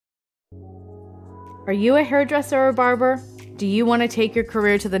Are you a hairdresser or barber? Do you want to take your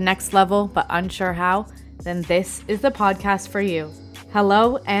career to the next level but unsure how? Then this is the podcast for you.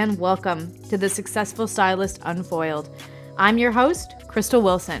 Hello and welcome to the Successful Stylist Unfoiled. I'm your host, Crystal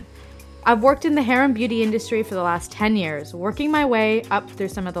Wilson. I've worked in the hair and beauty industry for the last 10 years, working my way up through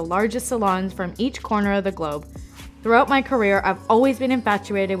some of the largest salons from each corner of the globe. Throughout my career, I've always been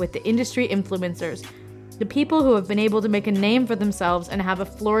infatuated with the industry influencers, the people who have been able to make a name for themselves and have a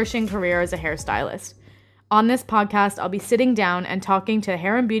flourishing career as a hairstylist. On this podcast, I'll be sitting down and talking to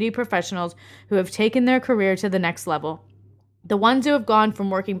hair and beauty professionals who have taken their career to the next level. The ones who have gone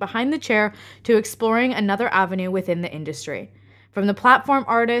from working behind the chair to exploring another avenue within the industry. From the platform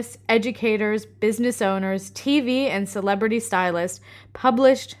artists, educators, business owners, TV and celebrity stylists,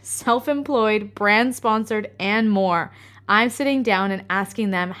 published, self-employed, brand-sponsored, and more, I'm sitting down and asking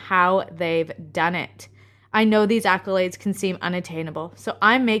them how they've done it. I know these accolades can seem unattainable, so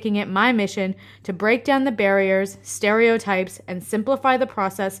I'm making it my mission to break down the barriers, stereotypes, and simplify the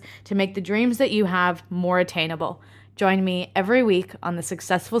process to make the dreams that you have more attainable. Join me every week on the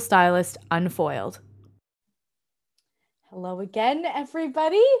Successful Stylist Unfoiled. Hello again,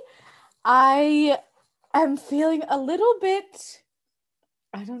 everybody. I am feeling a little bit,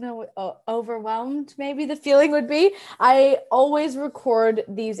 overwhelmed, maybe the feeling would be. I always record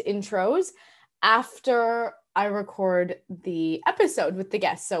these intros after I record the episode with the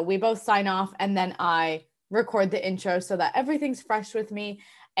guests. So we both sign off and then I record the intro so that everything's fresh with me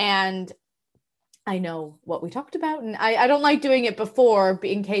and I know what we talked about. And I don't like doing it before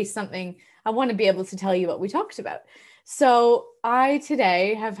in case something, I want to be able to tell you what we talked about. So I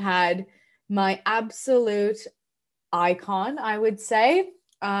today have had my absolute icon, I would say,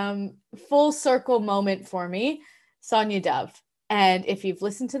 full circle moment for me, Sonya Dove. And if you've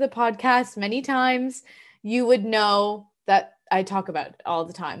listened to the podcast many times, you would know that I talk about it all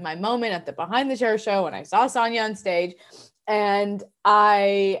the time. My moment at the Behind the Chair show when I saw Sonya on stage, and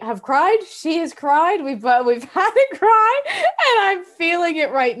I have cried. She has cried. We've had a cry, and I'm feeling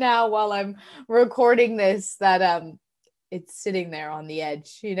it right now while I'm recording this. That it's sitting there on the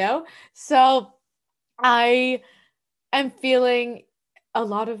edge, you know. So I am feeling a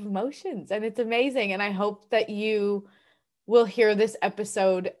lot of emotions, and it's amazing. And I hope that you will hear this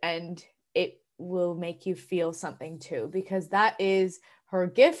episode and it will make you feel something too, because that is her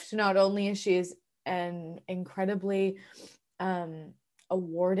gift. Not only is she an incredibly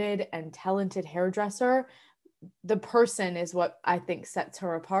awarded and talented hairdresser, the person is what I think sets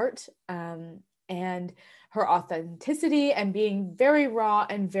her apart, and her authenticity and being very raw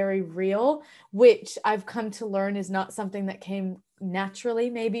and very real, which I've come to learn is not something that came naturally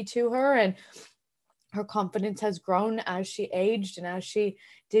maybe to her. And her confidence has grown as she aged and as she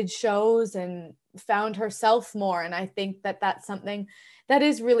did shows and found herself more. And I think that that's something that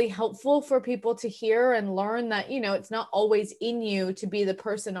is really helpful for people to hear and learn, that, you know, it's not always in you to be the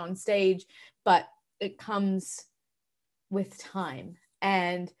person on stage, but it comes with time.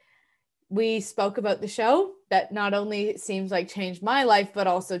 And we spoke about the show that not only seems like changed my life, but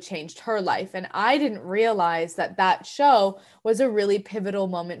also changed her life. And I didn't realize that that show was a really pivotal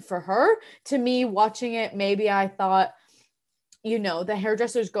moment for her. To me, watching it, maybe I thought, you know, the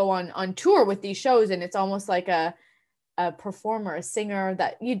hairdressers go on tour with these shows, and it's almost like a performer, a singer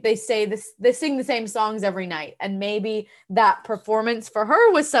that they say this, they sing the same songs every night. And maybe that performance for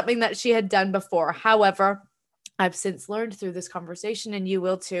her was something that she had done before. However, I've since learned through this conversation, and you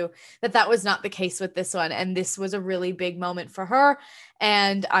will too, that was not the case with this one. And this was a really big moment for her.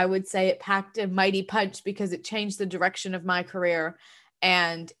 And I would say it packed a mighty punch because it changed the direction of my career,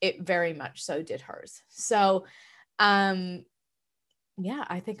 and it very much so did hers. So, yeah,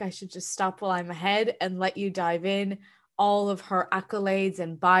 I think I should just stop while I'm ahead and let you dive in. All of her accolades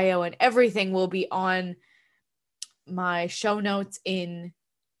and bio and everything will be on my show notes in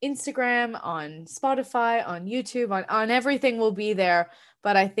Instagram, on Spotify, on YouTube, on everything will be there.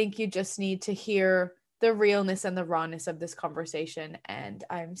 But I think you just need to hear the realness and the rawness of this conversation. And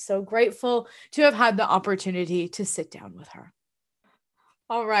I'm so grateful to have had the opportunity to sit down with her.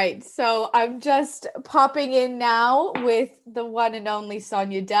 All right. So I'm just popping in now with the one and only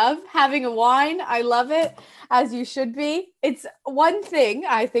Sonya Dove, having a wine. I love it, as you should be. It's one thing,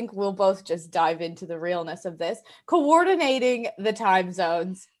 I think we'll both just dive into the realness of this. Coordinating the time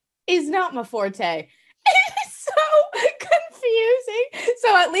zones is not my forte. It is so confusing.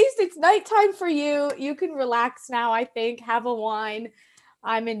 So at least it's nighttime for you. You can relax now, I think, have a wine.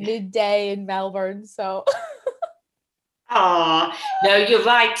 I'm in midday in Melbourne, so... Oh, no, you're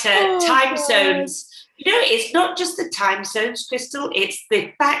right. Time zones. You know, it's not just the time zones, Crystal. It's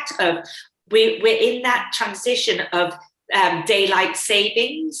the fact of we're in that transition of daylight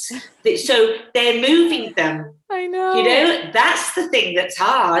savings. So they're moving them. I know. That's the thing that's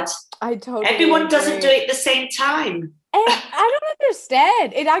hard. I totally Everyone agree. doesn't do it at the same time. And I don't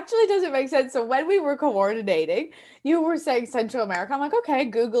understand. It actually doesn't make sense. So when we were coordinating, you were saying Central America. I'm like, okay,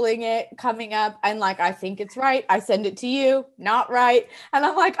 Googling it, coming up. And like, I think it's right. I send it to you, not right. And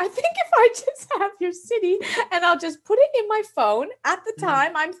I'm like, I think if I just have your city and I'll just put it in my phone at the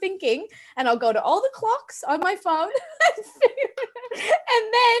time I'm thinking, and I'll go to all the clocks on my phone.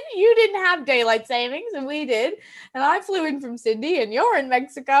 And then you didn't have daylight savings and we did. And I flew in from Sydney and you're in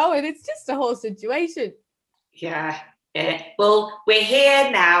Mexico. And it's just a whole situation. Yeah. Well, we're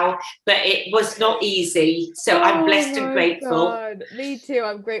here now, but it was not easy. So I'm blessed and grateful. God. Me too.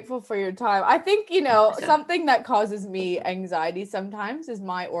 I'm grateful for your time. I think, something that causes me anxiety sometimes is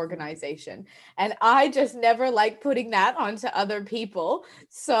my organization. And I just never like putting that onto other people.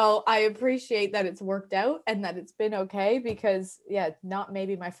 So I appreciate that it's worked out and that it's been okay because, not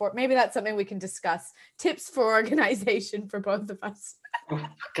maybe my fault. Maybe that's something we can discuss. Tips for organization for both of us. Oh,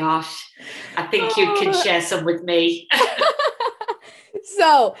 gosh, I think you can share some with me.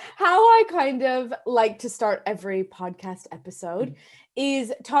 So how I kind of like to start every podcast episode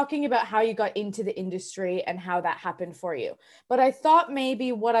is talking about how you got into the industry and how that happened for you. But I thought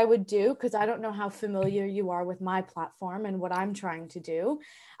maybe what I would do, because I don't know how familiar you are with my platform and what I'm trying to do.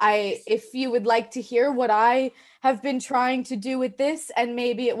 If you would like to hear what I have been trying to do with this, and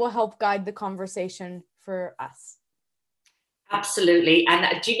maybe it will help guide the conversation for us. Absolutely.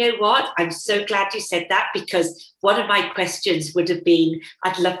 And do you know what? I'm so glad you said that, because one of my questions would have been,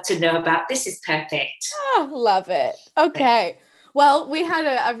 I'd love to know about, this is perfect. Oh, love it. Okay. Well, we had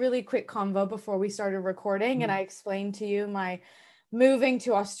a really quick convo before we started recording, and I explained to you my moving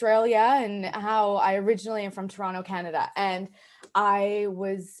to Australia and how I originally am from Toronto, Canada. And I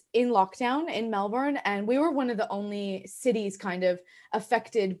was in lockdown in Melbourne, and we were one of the only cities kind of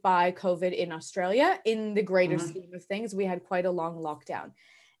affected by COVID in Australia. In the greater scheme of things, we had quite a long lockdown.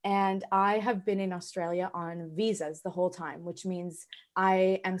 And I have been in Australia on visas the whole time, which means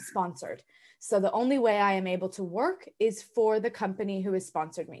I am sponsored. So the only way I am able to work is for the company who has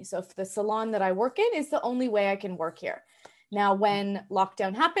sponsored me. So if the salon that I work in is the only way I can work here. Now, when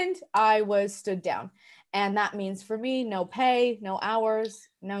lockdown happened, I was stood down. And that means for me, no pay, no hours,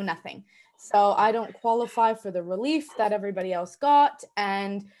 no nothing. So I don't qualify for the relief that everybody else got.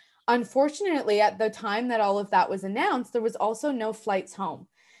 And unfortunately, at the time that all of that was announced, there was also no flights home.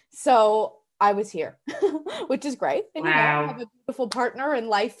 So I was here, which is great. And, I have a beautiful partner in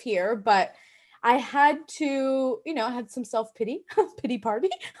life here, but I had to, I had some self-pity, pity party,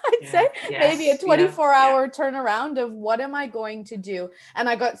 I'd say, maybe a 24-hour turnaround of what am I going to do? And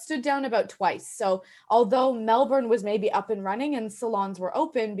I got stood down about twice. So although Melbourne was maybe up and running and salons were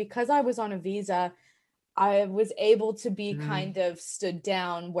open, because I was on a visa, I was able to be kind of stood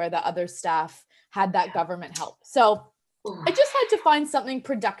down where the other staff had that government help. So I just had to find something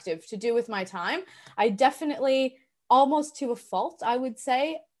productive to do with my time. I definitely, almost to a fault, I would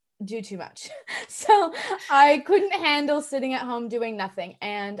say, do too much. So I couldn't handle sitting at home doing nothing.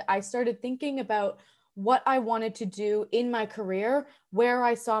 And I started thinking about what I wanted to do in my career, where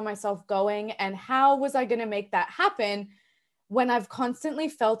I saw myself going, and how was I going to make that happen when I've constantly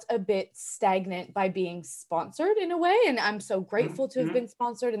felt a bit stagnant by being sponsored in a way. And I'm so grateful to have been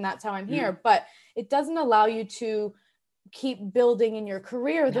sponsored, and that's how I'm here. But it doesn't allow you to keep building in your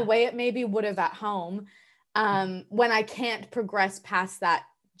career the way it maybe would have at home, when I can't progress past that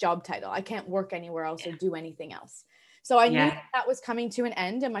job title. I can't work anywhere else or do anything else. So I knew that was coming to an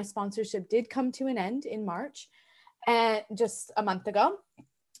end, and my sponsorship did come to an end in March, and just a month ago.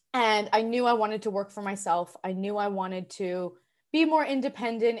 And I knew I wanted to work for myself. I knew I wanted to be more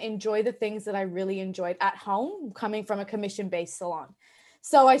independent, enjoy the things that I really enjoyed at home, coming from a commission-based salon.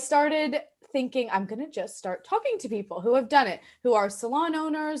 So I started thinking, I'm going to just start talking to people who have done it, who are salon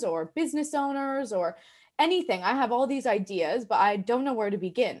owners or business owners or anything. I have all these ideas, but I don't know where to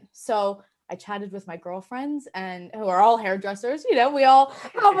begin. So I chatted with my girlfriends, and who are all hairdressers.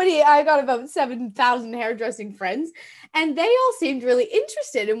 I got about 7,000 hairdressing friends, and they all seemed really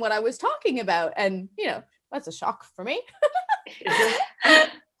interested in what I was talking about. And, that's a shock for me.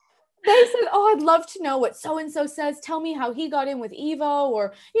 They said, oh, I'd love to know what so-and-so says. Tell me how he got in with Evo,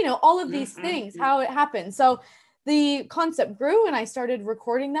 or, all of these things, how it happened. So the concept grew, and I started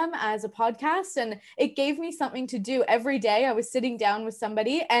recording them as a podcast, and it gave me something to do every day. I was sitting down with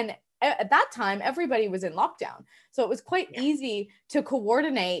somebody, and at that time, everybody was in lockdown. So it was quite easy to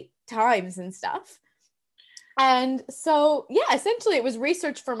coordinate times and stuff. And so, yeah, essentially it was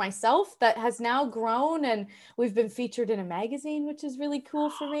research for myself that has now grown, and we've been featured in a magazine, which is really cool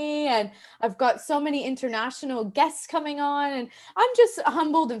for me. And I've got so many international guests coming on, and I'm just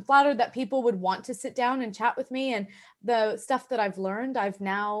humbled and flattered that people would want to sit down and chat with me. And the stuff that I've learned, I've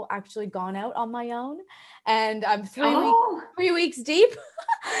now actually gone out on my own, and I'm 3 weeks deep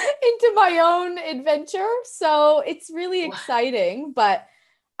into my own adventure. So it's really exciting, but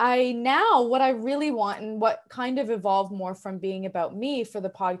what I really want, and what kind of evolved more from being about me for the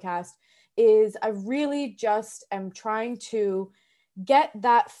podcast, is I really just am trying to get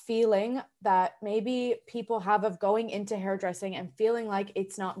that feeling that maybe people have of going into hairdressing and feeling like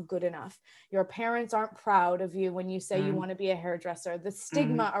it's not good enough. Your parents aren't proud of you when you say you want to be a hairdresser, the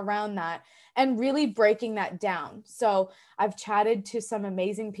stigma around that, and really breaking that down. So I've chatted to some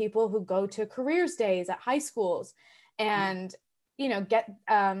amazing people who go to careers days at high schools and get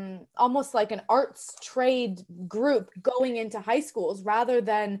almost like an arts trade group going into high schools rather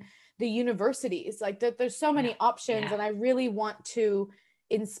than the universities. Like there's so many options, and I really want to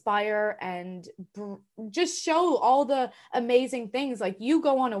inspire and just show all the amazing things. Like you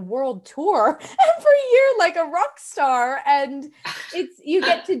go on a world tour every year like a rock star, and you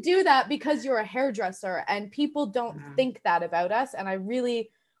get to do that because you're a hairdresser, and people don't think that about us. And I really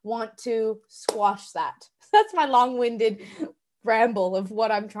want to squash that. That's my long-winded ramble of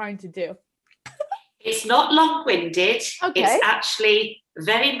what I'm trying to do. It's not long-winded. Okay. It's actually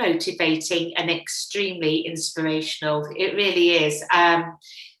very motivating and extremely inspirational. It really is.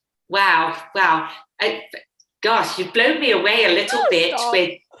 Wow. Gosh, you've blown me away a little bit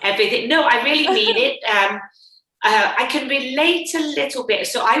with everything. No, I really mean it. I can relate a little bit.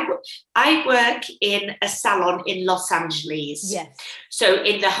 So I work in a salon in Los Angeles. Yes. So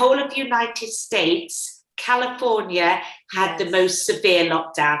in the whole of the United States, California had the most severe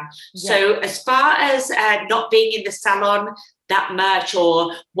lockdown. Yes. So as far as not being in the salon that much,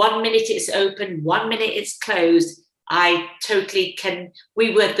 or 1 minute it's open, 1 minute it's closed, I totally can.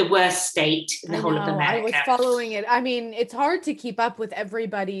 We were the worst state in the whole of America. I was following it. I mean, it's hard to keep up with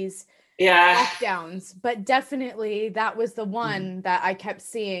everybody's lockdowns, but definitely that was the one that I kept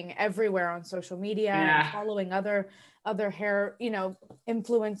seeing everywhere on social media and following other hair,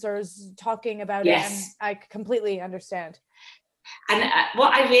 influencers talking about it. And I completely understand. And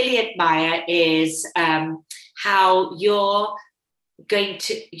what I really admire is how you're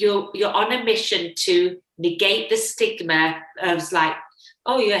on a mission to negate the stigma of like,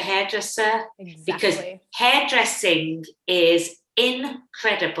 oh, you're a hairdresser. Exactly. Because hairdressing is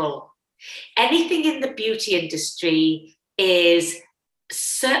incredible. Anything in the beauty industry is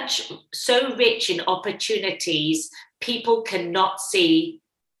so rich in opportunities. People cannot see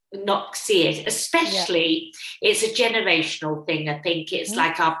it, especially it's a generational thing. I think it's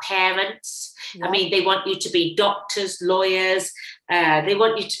like our parents. I mean, they want you to be doctors, lawyers, they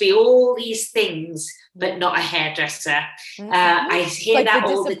want you to be all these things, but not a hairdresser. I hear like that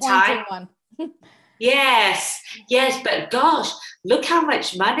all the time. One. Yes, but gosh, look how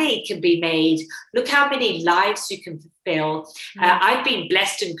much money can be made. Look how many lives you can fulfill. I've been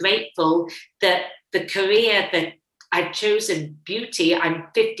blessed and grateful that the career that I've chosen, beauty, I'm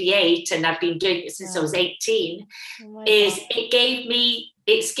 58 and I've been doing it since I was 18,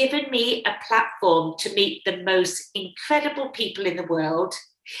 it's given me a platform to meet the most incredible people in the world,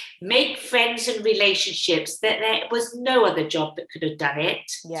 make friends and relationships that there was no other job that could have done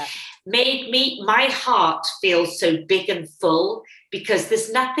it. Made my heart feel so big and full, because there's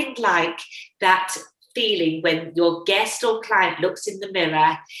nothing like that feeling when your guest or client looks in the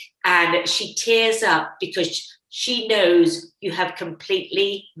mirror and she tears up because she knows you have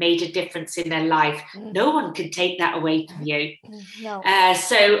completely made a difference in their life. No one can take that away from you. No.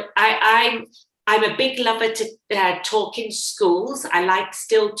 So I'm a big lover to talk in schools. I like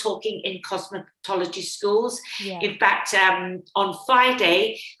still talking in cosmetology schools. In fact, on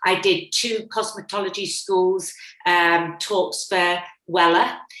Friday, I did 2 cosmetology schools talks for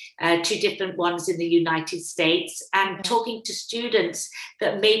Weller, 2 different ones in the United States, and talking to students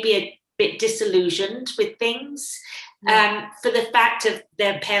that may be a bit disillusioned with things for the fact of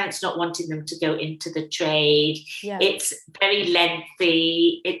their parents not wanting them to go into the trade. It's very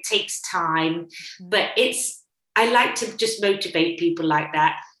lengthy, it takes time, but I like to just motivate people like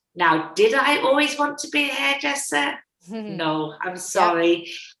that. Now, did I always want to be a hairdresser? No, I'm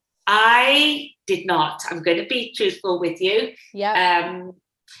sorry. I did not. I'm going to be truthful with you.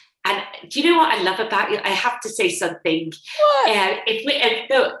 And do you know what I love about you? I have to say something.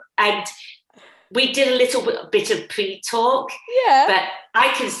 And we did a little bit of pre-talk, but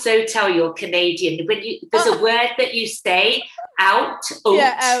I can so tell you're Canadian. When there's a word that you say, out.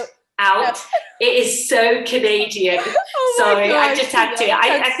 out. It is so Canadian. Oh my Sorry, I gosh, just had to.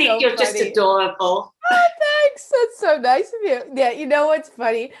 I think so you're just funny. adorable. Oh, thanks. That's so nice of you. Yeah, you know what's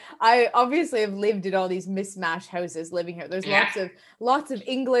funny? I obviously have lived in all these mismatched houses living here. There's Yeah. lots of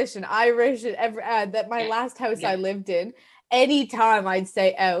English and Irish and that my last house I lived in, anytime I'd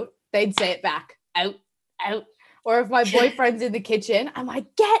say out, they'd say it back. Out, out. Or if my boyfriend's in the kitchen, I'm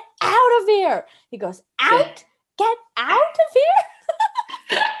like, get out of here. He goes, out? Get out of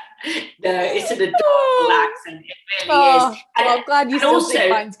here? No, it's an adorable Oh, accent. It really is. oh, well, I'm glad you And still also, think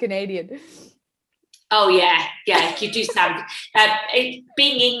mine's Canadian. oh yeah, you do sound.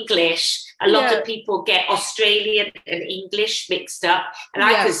 Being English, a lot of people get Australian and English mixed up, and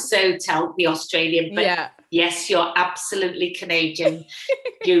I could so tell the Australian. But yes, you're absolutely Canadian.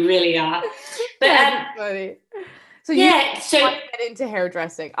 You really are. But That's funny. So you want to get into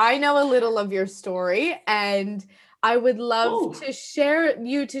hairdressing. I know a little of your story, and I would love to share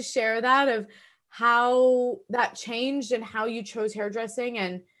that of how that changed and how you chose hairdressing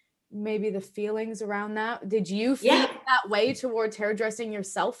and maybe the feelings around that. Did you feel that way towards hairdressing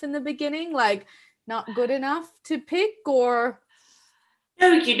yourself in the beginning? Like not good enough to pick, or?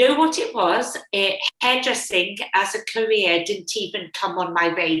 No, you know what it was? Hairdressing as a career didn't even come on my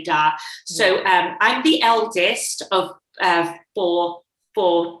radar. So I'm the eldest of four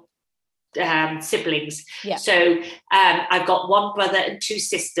siblings. So I've got one brother and two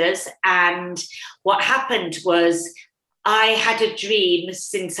sisters. And what happened was I had a dream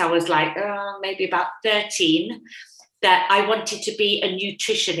since I was like maybe about 13 that I wanted to be a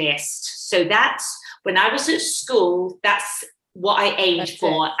nutritionist. So that's when I was at school, that's what I aimed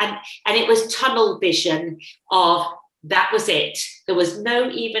for. And it was tunnel vision of that was it. There was no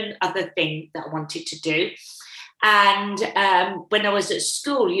even other thing that I wanted to do. And when I was at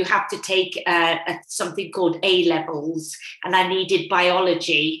school, you have to take something called A levels, and I needed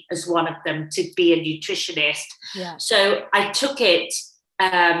biology as one of them to be a nutritionist. So I took it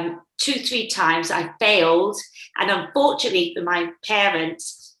 2-3 times. I failed, and unfortunately for my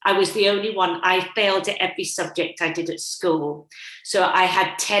parents, I was the only one. I failed at every subject I did at school. So I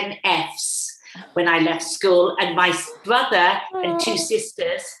had 10 Fs when I left school, and my brother and two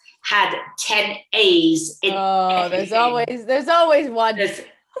sisters had 10 A's in everything. There's always one.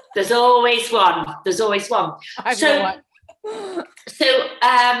 There's always one. There's always one. So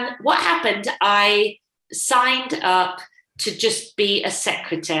what happened? I signed up to just be a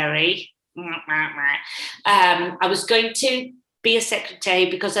secretary. I was going to be a secretary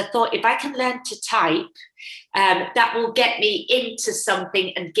because I thought if I can learn to type, that will get me into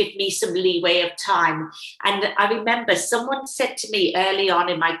something and give me some leeway of time. And I remember someone said to me early on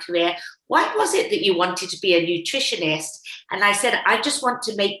in my career, why was it that you wanted to be a nutritionist? And I said, I just want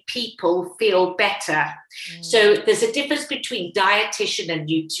to make people feel better. So there's a difference between dietitian and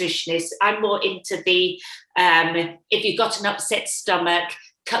nutritionist. I'm more into the, if you've got an upset stomach,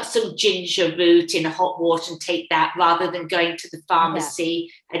 cut some ginger root in hot water and take that rather than going to the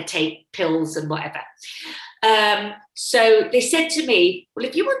pharmacy and take pills and whatever. So they said to me, well,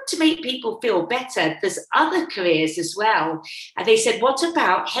 if you want to make people feel better, there's other careers as well. And they said, what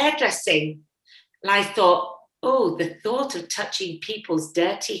about hairdressing? And I thought, oh, the thought of touching people's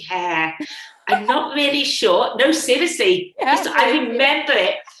dirty hair. I'm not really sure. No, seriously. I remember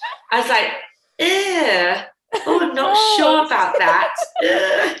it. I was like, ew. Oh, I'm not sure about that.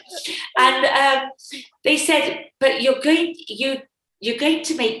 And they said, but you're going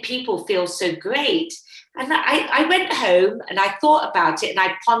to make people feel so great. And I went home and I thought about it and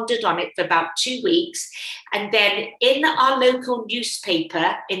I pondered on it for about 2 weeks. And then in our local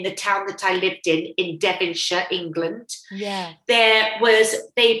newspaper in the town that I lived in Devonshire, England,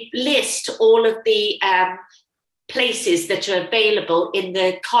 they list all of the places that are available in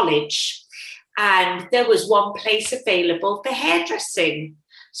the college. And there was one place available for hairdressing.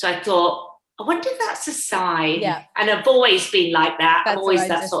 So I thought, I wonder if that's a sign. And I've always been like that. That's I'm always what I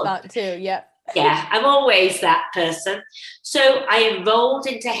that just sort thought of too. Yeah, I'm always that person. So I enrolled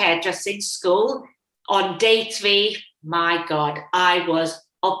into hairdressing school. On day 3, my God, I was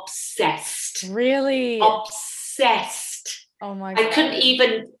obsessed. Really? Obsessed. Oh my God. I couldn't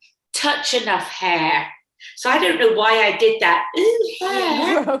even touch enough hair. So I don't know why I did that. Ooh,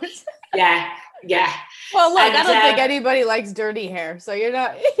 hair. Yeah. Well, look, I don't think anybody likes dirty hair. So you're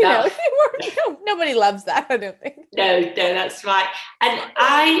not, nobody loves that, I don't think. No, that's right. And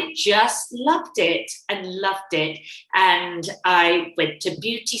I just loved it. And I went to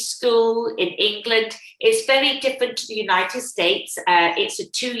beauty school in England. It's very different to the United States. It's a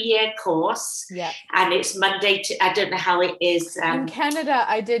 2-year course. And it's Monday to, I don't know how it is. In Canada,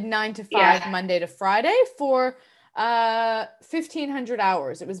 I did 9 to 5, Monday to Friday for 1,500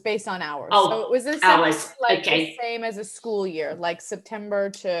 hours. It was based on hours. Oh, so it was hours. like Okay. the same as a school year, like September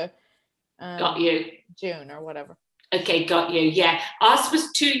to Got you. June or whatever. Okay, got you. Yeah. Ours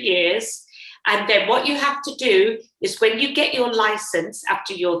was 2 years. And then what you have to do is when you get your license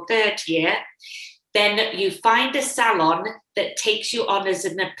after your third year, then you find a salon that takes you on as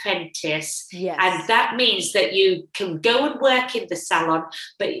an apprentice. Yes. And that means that you can go and work in the salon,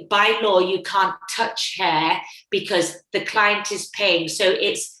 but by law, you can't touch hair because the client is paying. So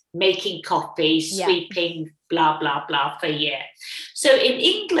it's making coffee, sweeping, blah, blah, blah for a year. So in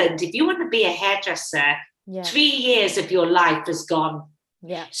England, if you want to be a hairdresser, 3 years of your life has gone.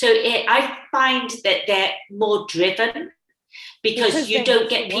 Yeah. So I find that they're more driven because you don't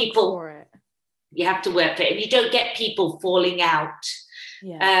get people. You have to work for it, and you don't get people falling out.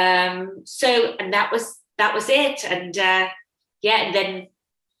 Yeah. And that was it. And and then,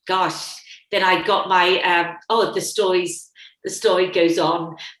 gosh, then I got my the story goes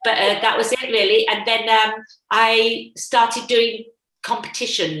on, but that was it really. And then I started doing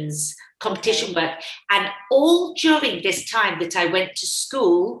competition work, and all during this time that I went to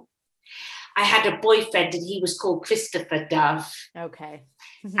school, I had a boyfriend, and he was called Christopher Dove. Okay.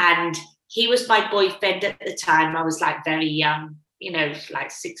 And he was my boyfriend at the time. I was like very young,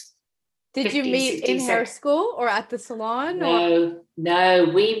 like 6. Did 15, you meet 16, in hair school or at the salon? No,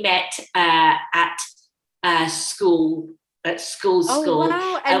 we met at school. At school.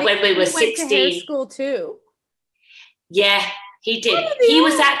 Wow. And when we were 16. Went to hair school too. Yeah, he did. He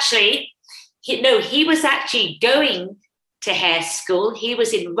was actually going to hair school. He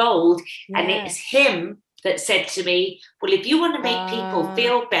was enrolled, and it's him that said to me, well, if you want to make people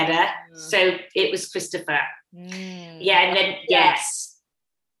feel better, so it was Christopher. Yeah, and then, yes.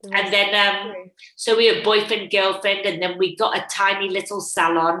 And then, so we were boyfriend, girlfriend, and then we got a tiny little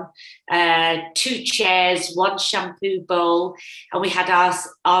salon, 2 chairs, 1 shampoo bowl, and we had our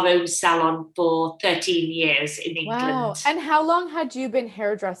own salon for 13 years in England. Wow. And how long had you been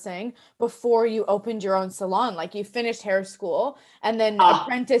hairdressing before you opened your own salon? Like you finished hair school and then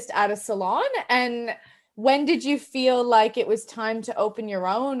apprenticed at a salon, and when did you feel like it was time to open your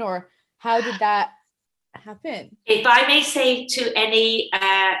own, or how did that happen? If I may say to any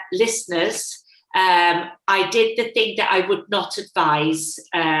listeners, I did the thing that I would not advise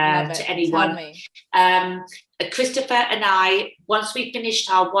to anyone. Tell me. Christopher and I, once we finished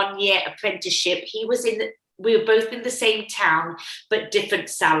our 1-year apprenticeship, we were both in the same town, but different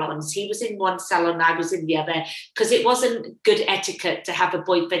salons. He was in one salon, I was in the other, because it wasn't good etiquette to have a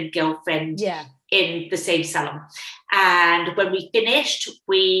boyfriend, girlfriend in the same salon. And when we finished,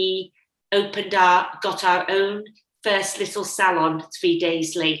 we got our own first little salon 3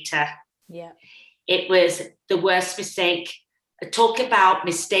 days later. Yeah. It was the worst mistake. Talk about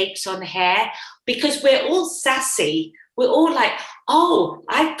mistakes on hair, because we're all sassy. We're all like, oh,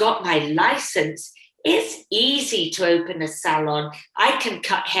 I've got my license. It's easy to open a salon. I can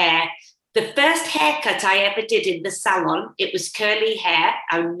cut hair. The first haircut I ever did in the salon, it was curly hair.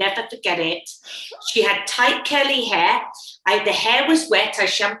 I'll never forget it. She had tight curly hair. The hair was wet. I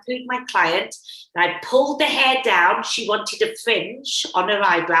shampooed my client. And I pulled the hair down. She wanted a fringe on her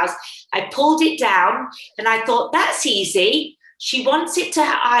eyebrows. I pulled it down and I thought, that's easy. She wants it to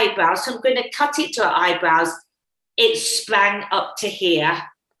her eyebrows, so I'm going to cut it to her eyebrows. It sprang up to here.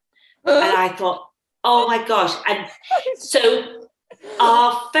 And I thought, oh my gosh. And so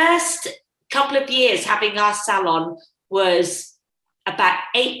our first couple of years having our salon was about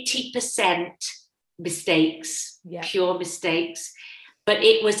 80% mistakes, pure mistakes. But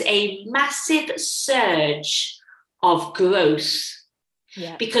it was a massive surge of growth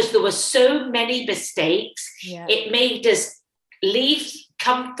because there were so many mistakes. It made us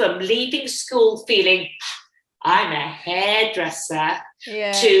come from leaving school feeling, I'm a hairdresser,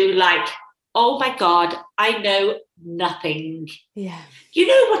 to like, oh my God, I know nothing. Yeah. You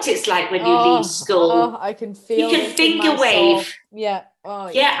know what it's like when you leave school? Oh, I can feel it. You can finger wave. Soul. Yeah. Oh,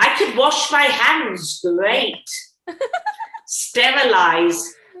 yeah. I could wash my hands. Great.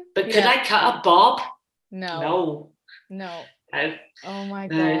 Sterilize. But could I cut a bob? No. Oh my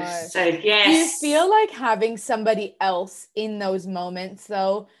God. So, yes. Do you feel like having somebody else in those moments,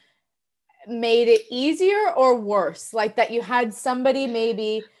 though, made it easier or worse? Like that you had somebody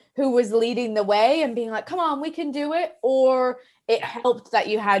maybe who was leading the way and being like, come on, we can do it? Or it helped that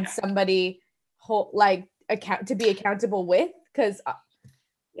you had somebody to be accountable with? Because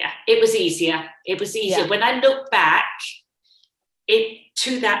it was easier. When I look back,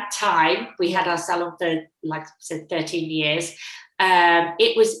 to that time, we had our salon for, like I said, 13 years.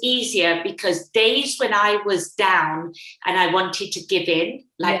 It was easier because days when I was down and I wanted to give in,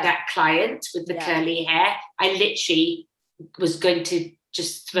 like that client with the curly hair, I literally was going to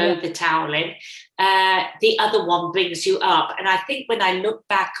just throw the towel in. The other one brings you up. And I think when I look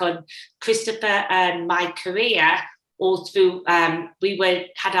back on Christopher and my career, all through,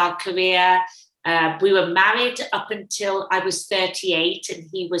 had our career. We were married up until I was 38 and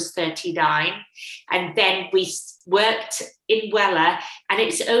he was 39. And then we worked in Weller. And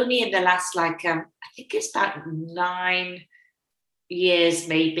it's only in the last, I think it's about 9 years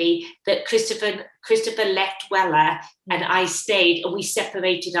maybe, that Christopher left Weller and I stayed, and we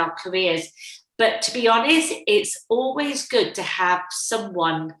separated our careers. But to be honest, it's always good to have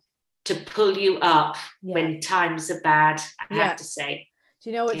someone to pull you up when times are bad, I have to say. Do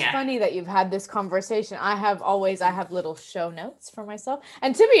you know, it's funny that you've had this conversation. I have little show notes for myself.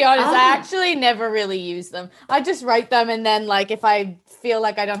 And to be honest, I actually never really use them. I just write them. And then if I feel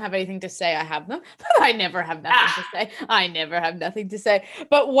like I don't have anything to say, I have them. But I never have nothing to say. I never have nothing to say.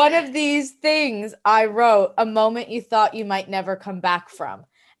 But one of these things I wrote, a moment you thought you might never come back from.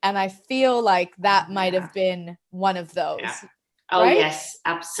 And I feel like that might have been one of those. Yeah. Oh, right? Yes,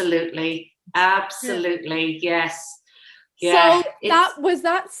 absolutely. Absolutely. Yes. Yeah, so was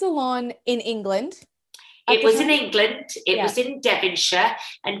that salon in England? It was in England. It was in Devonshire.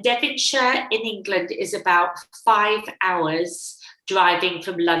 And Devonshire in England is about 5 hours driving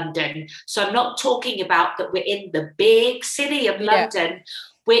from London. So I'm not talking about that we're in the big city of London.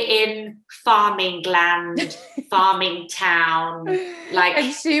 We're in farming land, farming town.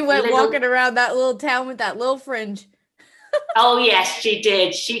 And she went walking around that little town with that little fringe. Oh, yes, she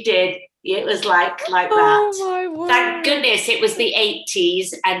did. She did. It was like that. Oh, my word. Thank goodness it was the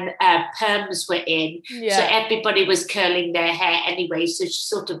 80s and perms were in. Yeah. So everybody was curling their hair anyway. So she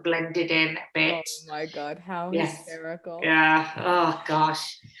sort of blended in a bit. Oh, my God. How hysterical. Yeah. Oh,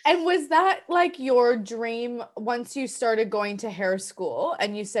 gosh. And was that your dream once you started going to hair school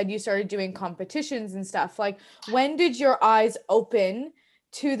and you said you started doing competitions and stuff? When did your eyes open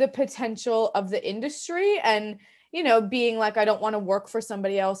to the potential of the industry and being I don't want to work for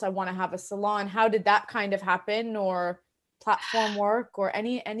somebody else. I want to have a salon. How did that kind of happen, or platform work, or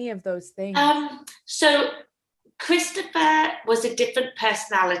any of those things? So Christopher was a different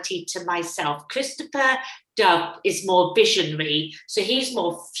personality to myself. Christopher Dove is more visionary. So he's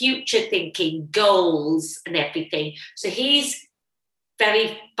more future thinking, goals and everything. So he's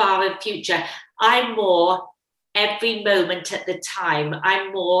very far in future. I'm more every moment at the time.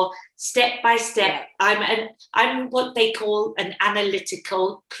 I'm more step by step. I'm what they call an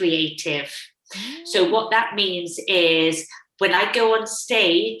analytical creative. So what that means is when I go on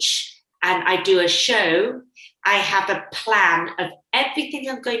stage and I do a show, I have a plan of everything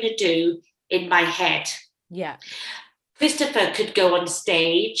I'm going to do in my head. Yeah. Christopher could go on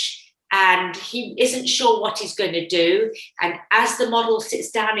stage and he isn't sure what he's going to do. And as the model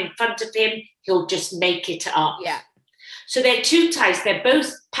sits down in front of him, he'll just make it up. Yeah. So they're two types. They're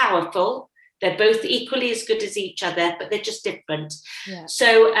both powerful. They're both equally as good as each other, but they're just different. Yeah.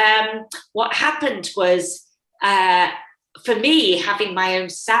 So what happened was, for me, having my own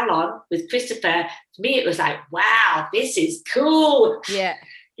salon with Christopher, for me, it was like, wow, this is cool. Yeah.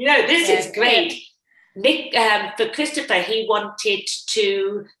 This is great. Yeah. Nick, for Christopher, he wanted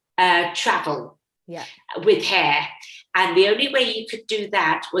to travel with hair. And the only way you could do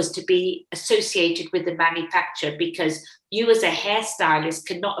that was to be associated with the manufacturer, because you as a hairstylist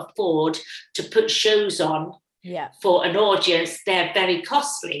cannot afford to put shows on for an audience. They're very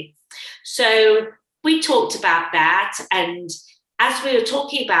costly. So we talked about that. And as we were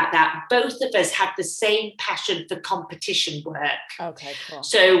talking about that, both of us had the same passion for competition work. Okay, cool.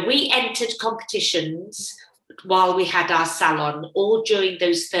 So we entered competitions while we had our salon, all during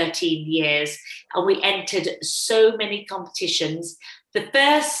those 13 years. And we entered so many competitions. The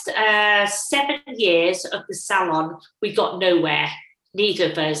first 7 years of the salon, we got nowhere.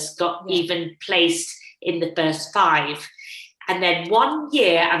 Neither of us got even placed in the first 5. And then one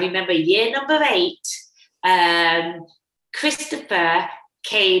year, I remember year number 8, Christopher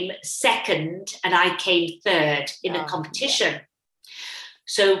came second and I came third in a competition. Yeah.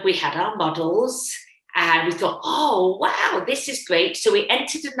 So we had our models. And we thought, oh, wow, this is great. So we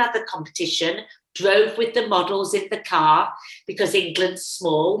entered another competition, drove with the models in the car because England's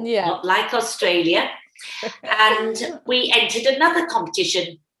small, not like Australia. And we entered another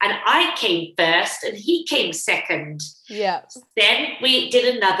competition and I came first and he came second. Yeah. Then we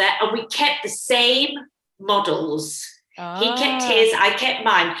did another and we kept the same models. He kept his, I kept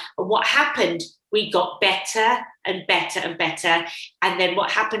mine. And what happened, we got better and better and better. And then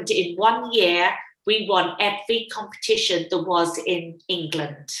what happened in 1 year, we won every competition there was in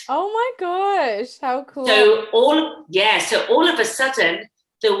England. Oh my gosh, how cool. So all of a sudden,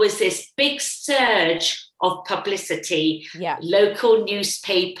 there was this big surge of publicity. Yeah. Local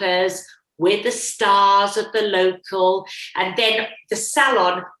newspapers, we're the stars of the local. And then the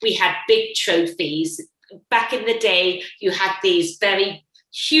salon, we had big trophies. Back in the day, you had these very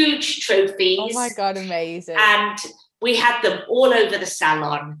huge trophies. Oh my God, amazing. And we had them all over the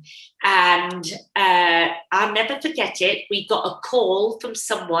salon. And I'll never forget it. We got a call from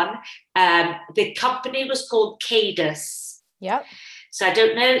someone. The company was called Cadus. Yep. So I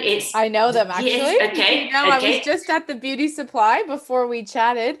don't know. I know them, actually. Yes, okay. You know, okay. I was just at the Beauty Supply before we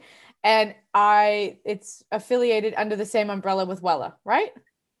chatted, and it's affiliated under the same umbrella with Wella, right?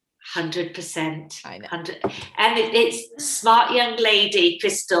 100%. I know. And it's smart young lady,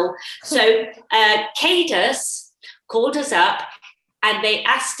 Crystal. So Cadus called us up and they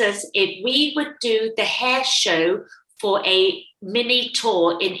asked us if we would do the hair show for a mini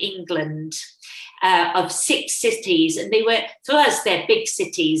tour in England of 6 cities. And they were, for us, they're big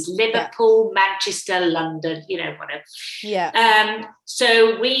cities, Liverpool, Manchester, London, whatever. Yeah.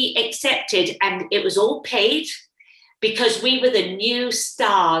 So we accepted, and it was all paid because we were the new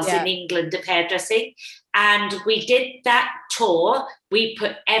stars in England of hairdressing. And we did that tour. We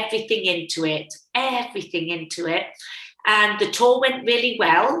put everything into it. And the tour went really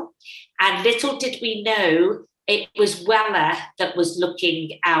well. And little did we know, it was Wella that was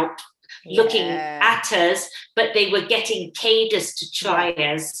looking at us, but they were getting Cadus to try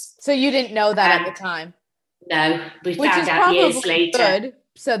us. So you didn't know that at the time? No, we found out years later. Good,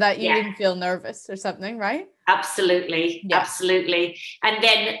 so that you didn't feel nervous or something, right? Absolutely. And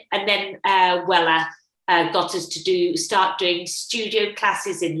then Wella got us to start doing studio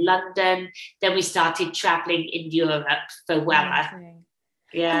classes in London. Then we started traveling in Europe for Wella. Amazing.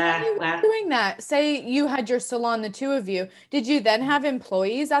 Yeah. And when you were doing that, say you had your salon, the two of you, did you then have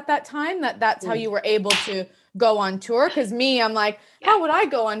employees at that time that's how you were able to go on tour? Because me, I'm like, how would I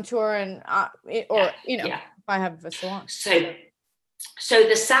go on tour and if I have a salon? So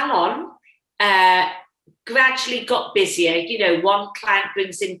the salon gradually got busier. One client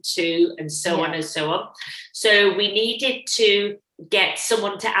brings in 2 and so on and so on. So we needed to get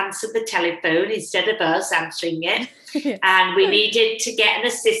someone to answer the telephone instead of us answering it. And we needed to get an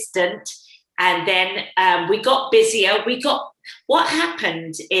assistant. And then we got busier. What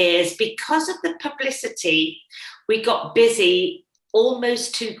happened is, because of the publicity, we got busy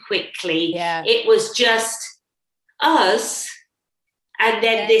almost too quickly. Yeah. It was just us. And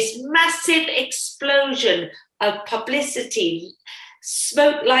then this massive explosion of publicity,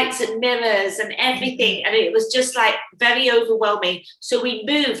 smoke lights and mirrors and everything. And it was just like very overwhelming. So we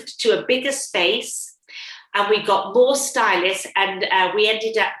moved to a bigger space and we got more stylists. And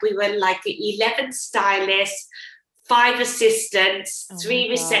we were like 11 stylists, 5 assistants, 3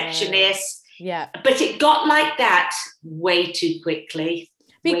 receptionists. Yeah. But it got like that way too quickly.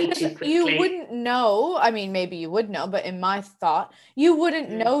 Because you wouldn't know, I mean, maybe you would know, but in my thought, you wouldn't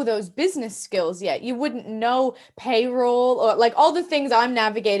know those business skills yet. You wouldn't know payroll or like all the things I'm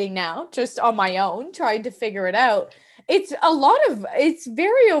navigating now, just on my own, trying to figure it out. It's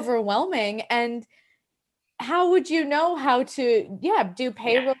very overwhelming. And how would you know how to, do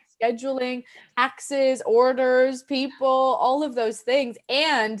payroll, scheduling, taxes, orders, people, all of those things,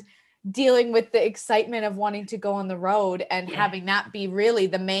 and dealing with the excitement of wanting to go on the road and having that be really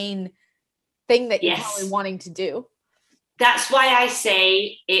the main thing that you're probably wanting to do. That's why I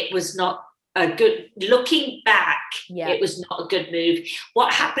say it was not a good, looking back, it was not a good move.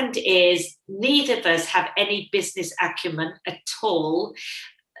 What happened is neither of us have any business acumen at all.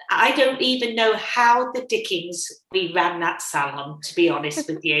 I don't even know how the dickens we ran that salon, to be honest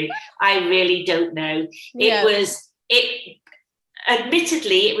with you. I really don't know.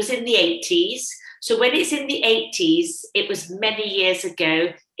 Admittedly, it was in the 80s. So when it's in the 80s, it was many years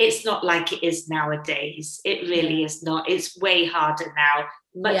ago. It's not like it is nowadays. It really is not. It's way harder now,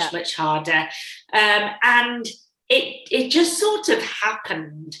 much harder. And it just sort of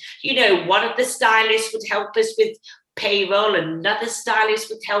happened. One of the stylists would help us with payroll, another stylist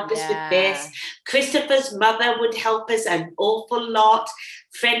would help us with this. Christopher's mother would help us an awful lot.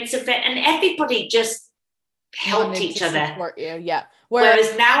 Friends of it, and everybody just helped each other. Support you,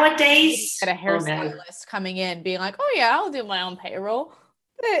 Whereas nowadays, get a hairstylist coming in being like, "Oh yeah, I'll do my own payroll."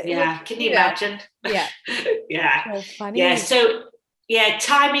 Can you imagine? So funny. So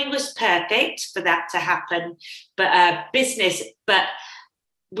timing was perfect for that to happen, but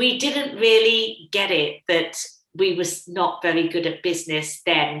we didn't really get it that we was not very good at business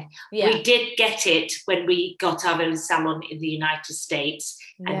then. Yeah. We did get it when we got our own salon in the United States.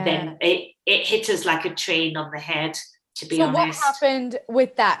 And then it hit us like a train on the head, to be honest. So what happened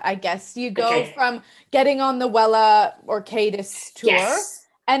with that, I guess? You go from getting on the Wella Orcadis tour. Yes.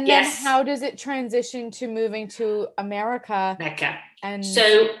 And then how does it transition to moving to America? And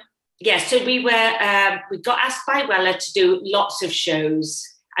so we got asked by Wella to do lots of shows.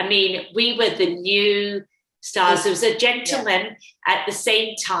 I mean, we were the new stars. There was a gentleman at the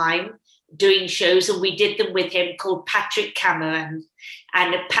same time doing shows, and we did them with him, called Patrick Cameron.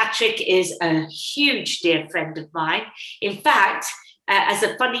 And Patrick is a huge dear friend of mine. In fact, as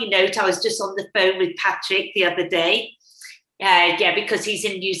a funny note, I was just on the phone with Patrick the other day. Because he's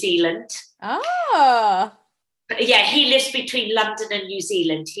in New Zealand. Oh. Yeah, he lives between London and New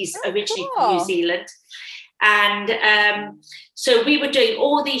Zealand. He's originally from New Zealand. And so we were doing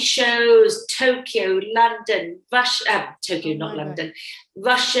all these shows, Tokyo, London, Russia,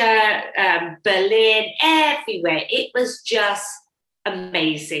 Russia, Berlin, everywhere. It was just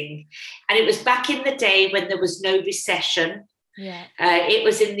amazing. And it was back in the day when there was no recession. Yeah. It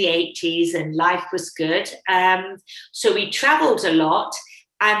was in the 80s and life was good. So we traveled a lot.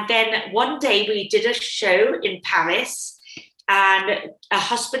 And then one day we did a show in Paris, and a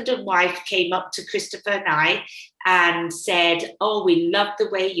husband and wife came up to Christopher and I and said, "Oh, we love the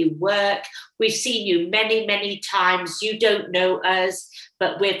way you work. We've seen you many, many times. You don't know us,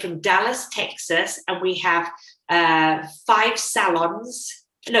 but we're from Dallas, Texas, and we have 5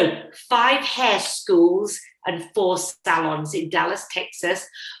 hair schools and 4 salons in Dallas, Texas.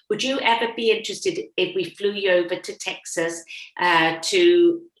 Would you ever be interested if we flew you over to Texas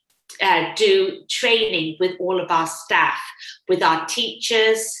to do training with all of our staff, with our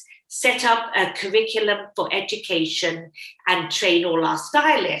teachers, set up a curriculum for education and train all our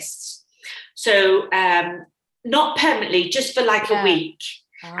stylists?" So not permanently, just for like a week,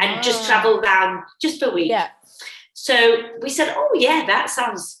 and just travel around just for a week. Yeah. So we said, "Oh yeah, that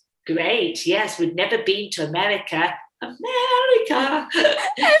sounds great. Yes, we'd never been to America." America.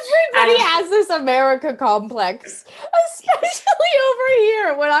 Everybody has this America complex, especially over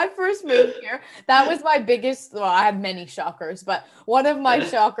here. When I first moved here, that was my biggest, well, I had many shockers, but one of my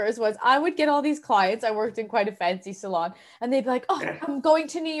shockers was I would get all these clients. I worked in quite a fancy salon, and they'd be like, "Oh, I'm going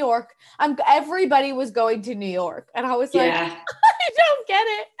to New York." Everybody was going to New York. And I was like, I don't get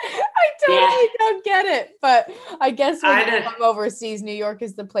it. I totally don't get it. But I guess when you come overseas, New York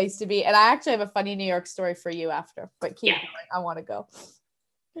is the place to be. And I actually have a funny New York story for you after, but keep going. I want to go.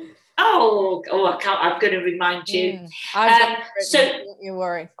 I can't. I'm going to remind you. So don't you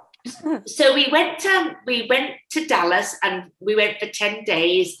worry. So we went to Dallas, and we went for 10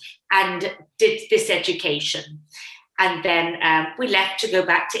 days and did this education. And then we left to go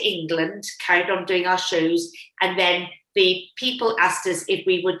back to England, carried on doing our shows. And then the people asked us if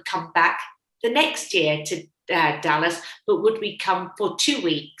we would come back the next year to Dallas, but would we come for 2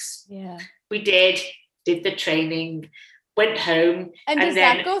 weeks? Yeah. We did the training, went home. And does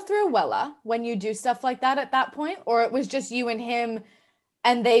that go through Wella when you do stuff like that at that point? Or it was just you and him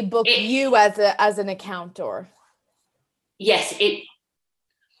and they book you as an account? Or yes, it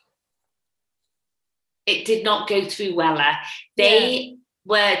did not go through Wella. They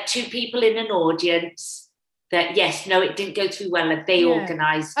were 2 people in an audience that, it didn't go through Wella. They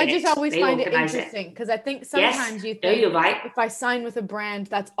organised it. I just always find it interesting because I think sometimes you think, you're right. If I sign with a brand,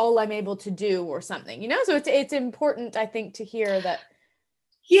 that's all I'm able to do or something, so it's important, I think, to hear that.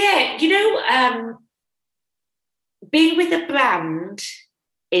 Yeah. Being with a brand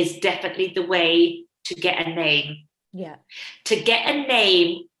is definitely the way to get a name. Yeah. To get a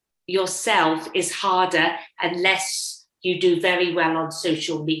name yourself is harder unless you do very well on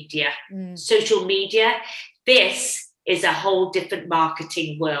social media. Social media, this is a whole different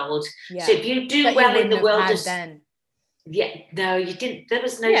marketing world. So if you do well in the world of no, you didn't. There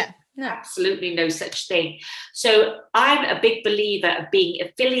was absolutely no such thing. So I'm a big believer of being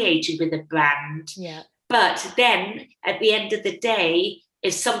affiliated with a brand. Yeah. But then at the end of the day,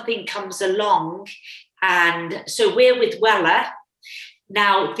 if something comes along, and so we're with Wella.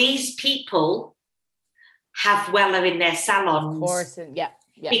 Now, these people have Wella in their salons. Of course, yeah.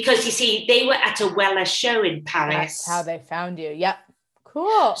 Because, you see, they were at a Wella show in Paris. That's how they found you. Yep.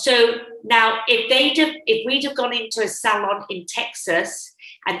 Cool. So now, if we'd have gone into a salon in Texas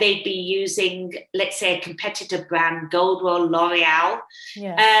and they'd be using, let's say, a competitor brand, Goldwell, L'Oreal,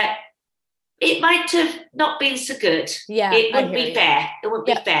 it might have not been so good. Yeah, it wouldn't be fair. It wouldn't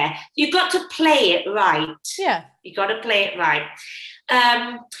be fair. You've got to play it right. Yeah. You've got to play it right.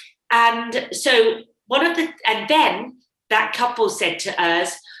 And so and then that couple said to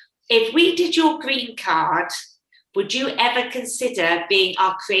us, if we did your green card would you ever consider being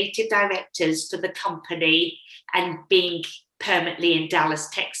our creative directors for the company and being permanently in Dallas,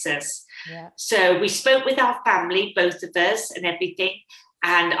 Texas? Yeah. So we spoke with our family, both of us and everything.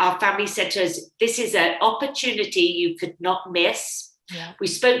 And our family said to us, this is an opportunity you could not miss. Yeah. We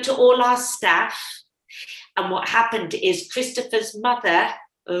spoke to all our staff. And what happened is Christopher's mother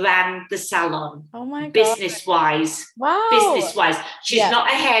ran the salon. Oh my God. Business-wise. Wow. Business-wise. She's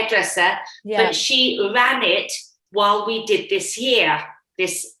not a hairdresser, but she ran it while we did this year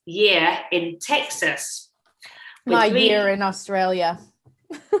in Texas. My year in Australia.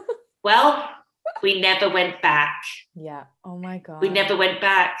 Well, we never went back. Yeah. Oh my God. We never went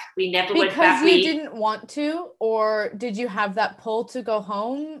back. Because you didn't want to, or did you have that pull to go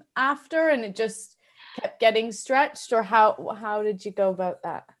home after and it just kept getting stretched, or how did you go about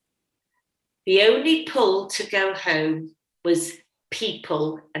that? The only pull to go home was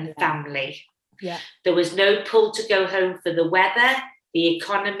people and family. Yeah. There was no pull to go home for the weather, the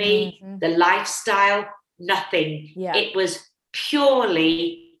economy, the lifestyle, nothing. Yeah. It was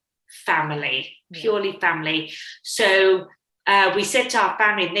purely family. So we said to our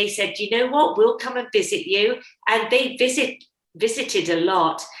family, and they said, you know what, we'll come and visit you. And they visited a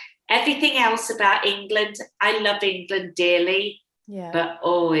lot. Everything else about England, I love England dearly. Yeah. But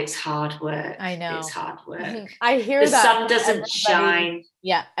it's hard work. I know. It's hard work. I hear the sun doesn't shine.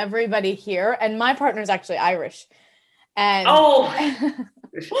 Yeah, everybody here. And my partner's actually Irish. And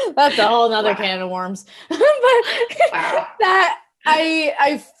that's a whole nother can of worms. But that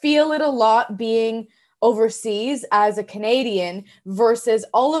I feel it a lot being overseas as a Canadian versus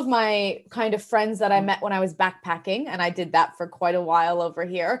all of my kind of friends that I met when I was backpacking, and I did that for quite a while over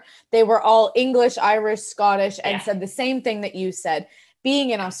here. They were all English, Irish, Scottish, and said the same thing that you said, being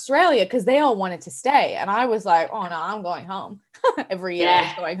in Australia, because they all wanted to stay. And I was like, oh no, I'm going home. Every year I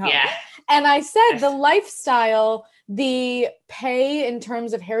was going home. Yeah. And I said the lifestyle, the pay in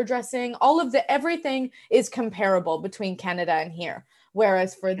terms of hairdressing, everything is comparable between Canada and here.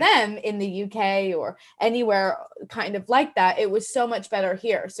 Whereas for them in the UK or anywhere kind of like that, it was so much better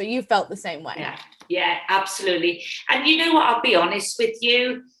here. So you felt the same way. Yeah, absolutely. And you know what, I'll be honest with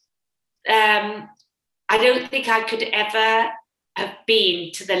you. I don't think I could ever have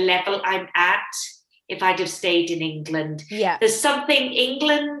been to the level I'm at if I'd have stayed in England. Yeah. There's something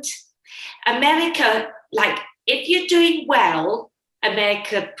America, like if you're doing well,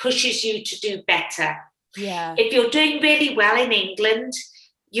 America pushes you to do better. Yeah. If you're doing really well in England,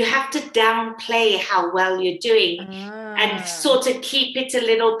 you have to downplay how well you're doing and sort of keep it a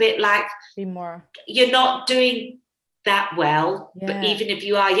little bit like you're not doing that well, but even if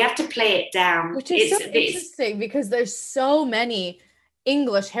you are, you have to play it down. Which is so interesting because there's so many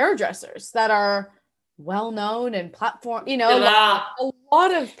English hairdressers that are well known and platform, a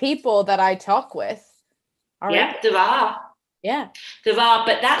lot of people that I talk with are there are. Yeah. There are,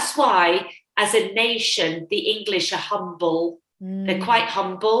 but that's why as a nation, the English are humble. They're quite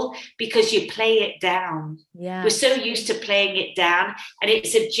humble because you play it down. Yeah. We're so used to playing it down, and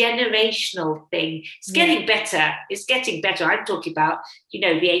it's a generational thing. It's getting better. It's getting better. I'm talking about, the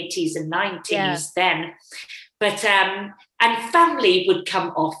 80s and 90s then. But, and family would come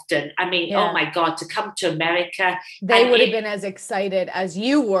often. I mean, oh my God, to come to America. They would have been as excited as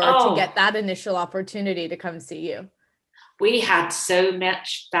you were to get that initial opportunity to come see you. We had so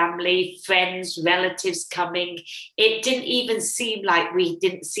much family, friends, relatives coming. It didn't even seem like we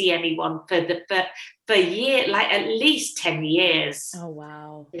didn't see anyone for a year, like at least 10 years. Oh,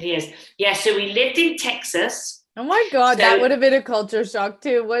 wow. Years. Yeah, so we lived in Texas. Oh, my God. That would have been a culture shock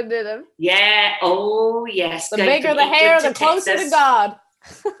too, wouldn't it? Yeah. Oh, yes. The bigger the hair, the closer to God.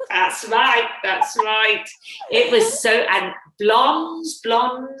 That's right. That's right. It was so, and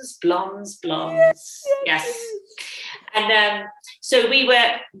blondes. Yes. And so we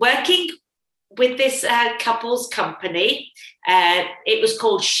were working with this couple's company. It was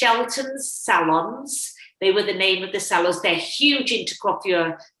called Shelton's Salons. They were the name of the salons. They're huge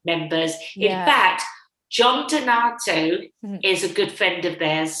Intercoiffure members. In fact, John Donato is a good friend of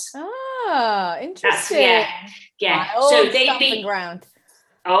theirs. Ah, interesting. Yeah. So they've been ground.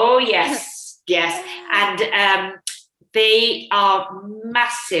 Oh, yes. And they are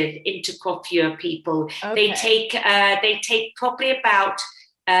massive Intercoiffure people. Okay. They take probably about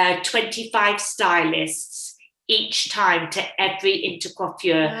 25 stylists each time to every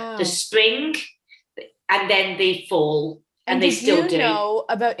Intercoiffure. Wow. The spring and then the fall. And they still do. Did you know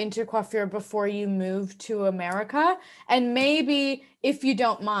about Intercoiffure before you moved to America? And maybe, if you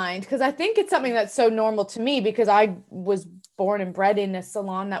don't mind, because I think it's something that's so normal to me because I was born and bred in a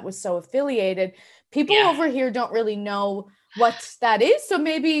salon that was so affiliated. People over here don't really know what that is. So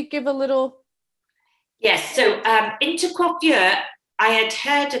maybe give a little. Yes. So intercoiffure, I had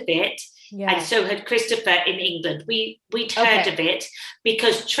heard of it, Yeah. and so had Christopher in England. We'd heard of it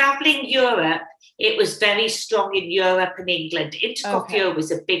because traveling Europe, it was very strong in Europe and England. Intercoiffure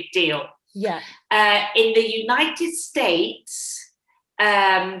was a big deal. Yeah. In the United States,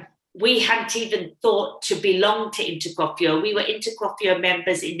 we hadn't even thought to belong to Intercoiffure. We were Intercoiffure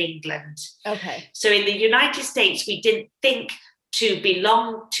members in England. Okay. So in the United States, we didn't think to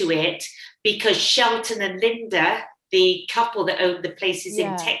belong to it because Shelton and Linda, the couple that owned the places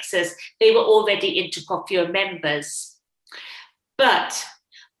in Texas, they were already Intercoiffure members. But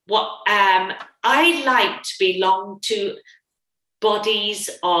what I like to belong to bodies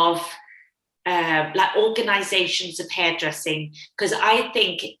of like organizations of hairdressing, because I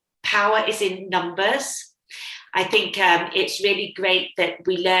think power is in numbers. I think it's really great that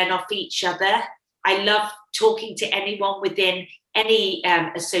we learn off each other. I love talking to anyone within any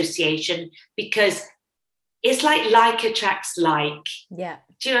association because it's like attracts like. Yeah.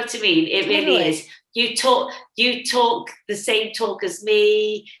 Do you know what I mean? It really is. You talk the same talk as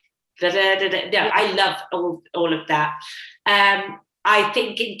me. No, I love all of that. I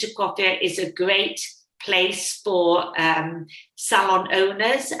think Intercoiffure is a great place for salon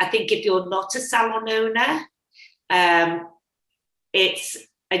owners. I think if you're not a salon owner, and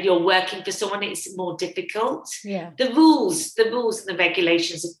you're working for someone, it's more difficult. Yeah. The rules and the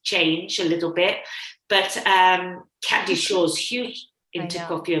regulations have changed a little bit, but Candy Shaw's huge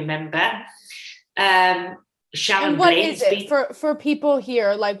Intercoiffure member. Sharon and what Blaine's is it for people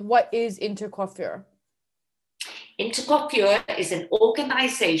here? Like, what is Intercoiffure? Intercoiffure is an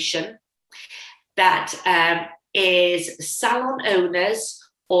organization that is salon owners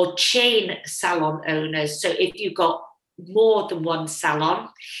or chain salon owners. So if you've got more than one salon,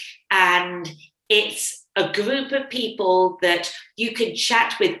 and it's a group of people that you can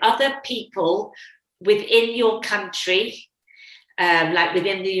chat with other people within your country, like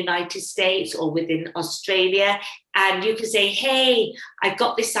within the United States or within Australia, and you can say, hey, I've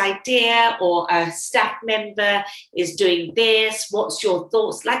got this idea, or a staff member is doing this. What's your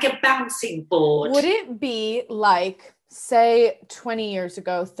thoughts? Like a bouncing board. Would it be like, say, 20 years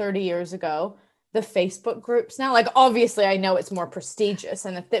ago, 30 years ago, the Facebook groups now? Like, obviously, I know it's more prestigious,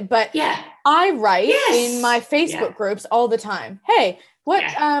 but I write in my Facebook groups all the time. Hey, what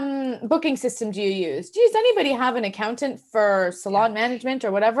booking system do you use? Does anybody have an accountant for salon management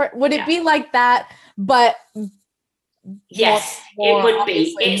or whatever? Would it be like that? But yes, it would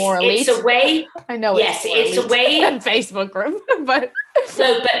be. It's a way. I know. Yes, it's a way. Facebook group, but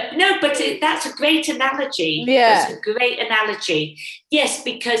that's a great analogy. Yeah, that's a great analogy. Yes,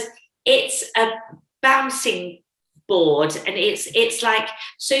 because it's a bouncing board, and it's like,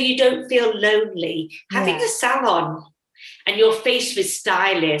 so you don't feel lonely having a salon. And you're faced with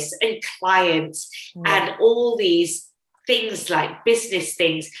stylists and clients and all these things like business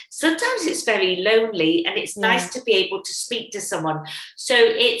things. Sometimes it's very lonely, and it's nice to be able to speak to someone. So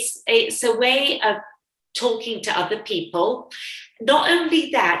it's a way of talking to other people. Not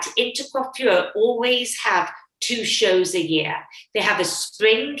only that, Intercoiffure always have 2 shows a year. They have a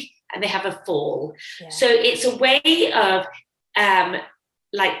spring and they have a fall. Yeah. So it's a way of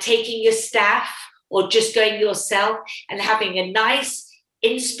like taking your staff or just going yourself and having a nice,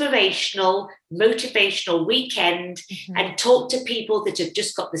 inspirational, motivational weekend and talk to people that have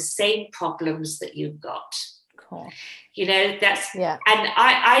just got the same problems that you've got. Cool. You know, that's, and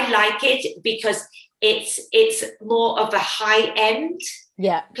I like it because it's more of a high end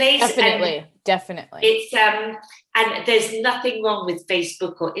place. Definitely. It's, and there's nothing wrong with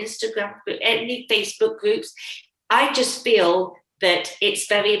Facebook or Instagram, any Facebook groups. I just feel that it's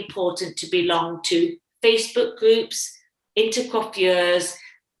very important to belong to Facebook groups, intercoiffures.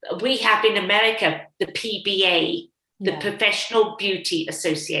 We have in America the PBA, the Professional Beauty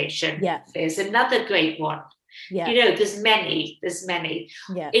Association. Yeah. There's another great one. Yeah. You know, there's many.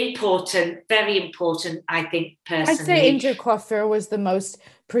 Yeah. Important, very important, I think, personally. I'd say Intercoiffure was the most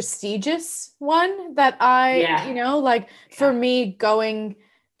prestigious one that I, you know, like for me going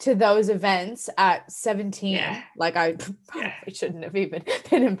to those events at 17, like I probably shouldn't have even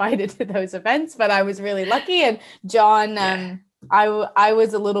been invited to those events, but I was really lucky. And John, I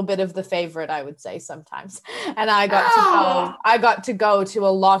was a little bit of the favorite, I would say sometimes. And I got to go to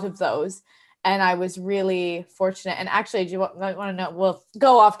a lot of those. And I was really fortunate. And actually, do you want to know? We'll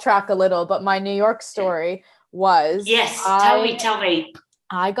go off track a little, but my New York story was... Yes, tell me.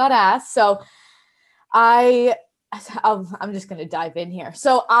 I got asked. So I'm just going to dive in here.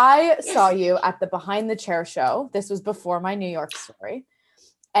 So I saw you at the Behind the Chair show. This was before my New York story.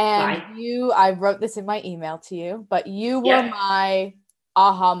 And I wrote this in my email to you, but you were my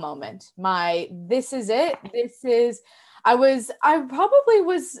aha moment. This is it. I probably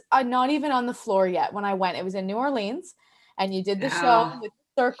was not even on the floor yet when I went. It was in New Orleans, and you did the show with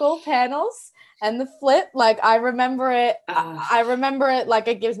the circle panels and the flip. Like, I remember it. I remember it like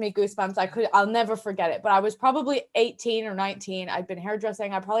it gives me goosebumps. I'll never forget it. But I was probably 18 or 19. I'd been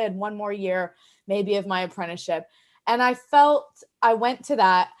hairdressing. I probably had one more year maybe of my apprenticeship. And I went to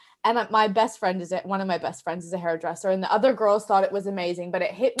that, and one of my best friends is a hairdresser, and the other girls thought it was amazing, but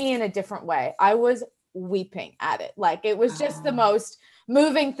it hit me in a different way. I was weeping at it. Like, it was just the most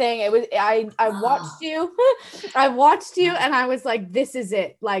moving thing. It was, I watched you, and I was like, this is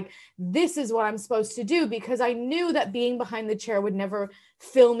it. Like, this is what I'm supposed to do, because I knew that being behind the chair would never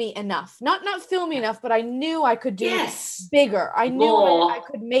fill me enough. Not fill me enough, but I knew I could do bigger. I knew I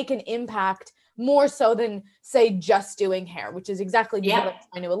could make an impact more so than, say, just doing hair, which is exactly what I'm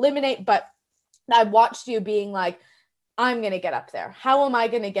trying to eliminate. But I watched you being like, I'm going to get up there. How am I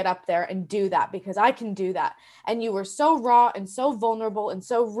going to get up there and do that? Because I can do that. And you were so raw and so vulnerable and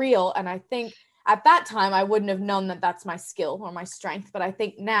so real. And I think at that time, I wouldn't have known that that's my skill or my strength. But I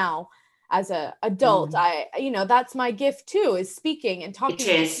think now, as an adult, that's my gift too, is speaking and talking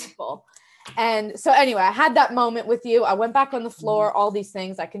to people. And so anyway, I had that moment with you. I went back on the floor, all these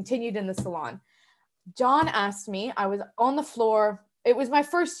things. I continued in the salon. John asked me, I was on the floor. It was my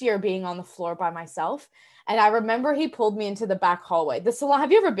first year being on the floor by myself. And I remember he pulled me into the back hallway. The salon,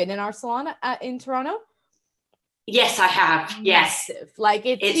 have you ever been in our salon in Toronto? Yes, I have. Yes. Massive. Like,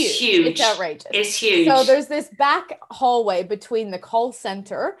 it's huge. It's outrageous. It's huge. So there's this back hallway between the call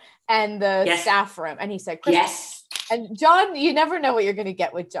center and the staff room. And he said, Crystal, and John, you never know what you're going to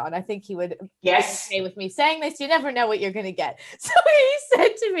get with John. I think he would be okay with me saying this. You never know what you're going to get. So he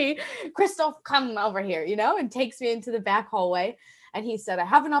said to me, Crystal, come over here, and takes me into the back hallway. And he said, I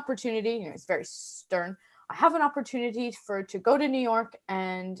have an opportunity. He's very stern. I have an opportunity to go to New York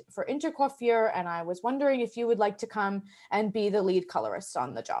and for intercoiffure. And I was wondering if you would like to come and be the lead colorist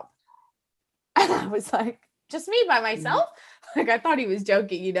on the job. And I was like, just me by myself? Like, I thought he was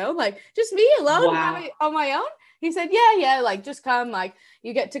joking, like, just me alone on my own? He said, yeah, like, just come, like,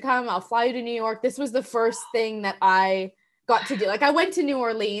 you get to come, I'll fly you to New York. This was the first thing that I got to do. Like, I went to New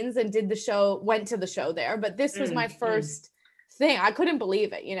Orleans and went to the show there, but this was my first thing. I couldn't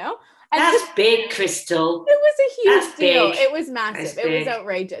believe it, And that's big, Crystal. It was a huge deal. It was massive. It was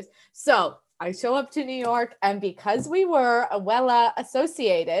outrageous. So I show up to New York, and because we were a Wella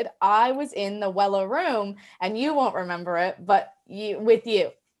associated, I was in the Wella room, and you won't remember it, but with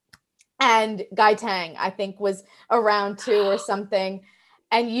you. And Guy Tang, I think, was around too or something.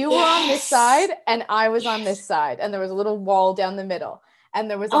 And you were on this side and I was on this side. And there was a little wall down the middle.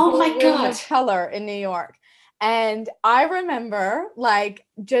 And there was a whole room of color in New York. And I remember, like,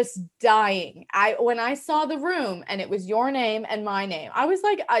 just dying. When I saw the room and it was your name and my name, I was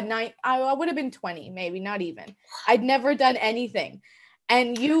like I would have been 20, maybe not even. I'd never done anything.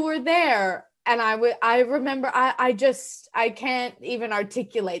 And you were there. And I remember, I can't even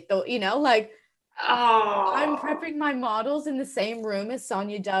articulate though, like, I'm prepping my models in the same room as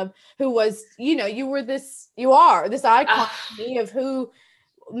Sonya Dove, who was, you are this icon to me of who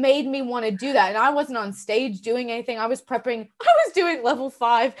made me want to do that. And I wasn't on stage doing anything. I was doing level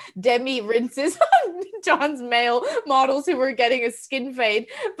 5 demi rinses on John's male models who were getting a skin fade,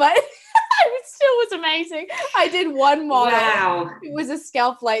 but it still was amazing. I did one model. Wow. It was a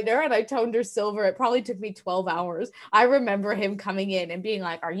scalp lightener and I toned her silver. It probably took me 12 hours. I remember him coming in and being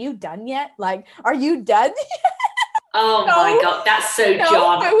like, are you done yet? Like, are you done? Oh my God, that's so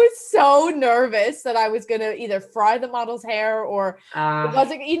John. I was so nervous that I was going to either fry the model's hair or it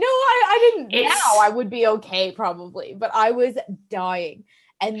wasn't, I didn't, now I would be okay probably, but I was dying.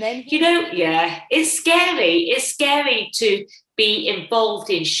 And then, it's scary. It's scary to be involved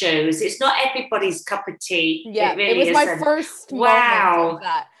in shows. It's not everybody's cup of tea. Yeah, it was my first moment of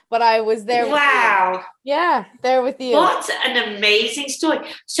that. But I was there with you. Yeah, there with you. What an amazing story.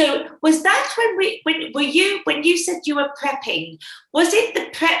 So was that when you said you were prepping, was it the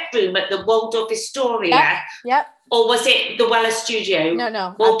prep room at the Waldorf Astoria? Yep. Or was it the Wella Studio?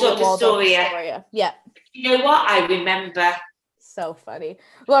 No. Waldorf Astoria. Yeah. You know what? I remember. So funny.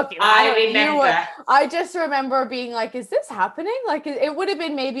 Look, I just remember being like, is this happening? Like, it would have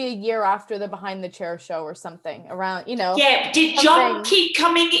been maybe a year after the Behind the Chair show or something around, Yeah. Did John keep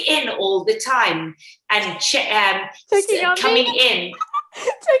coming in all the time and coming in?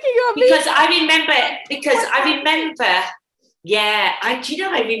 Checking on me. Because I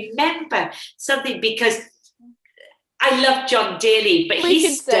remember something, because I love John dearly, but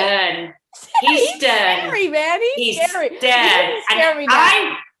he's stern. He's scary, man. He's scary. Stern.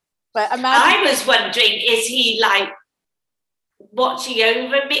 But imagine, I was wondering, is he like watching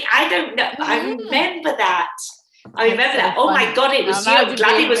over me. I don't know. I remember that. I remember that. So Oh my God, it was you. I'm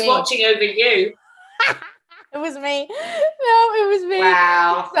glad he was watching over you. It was me. No, it was me.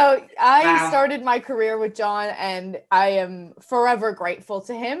 Wow. So I started my career with John, and I am forever grateful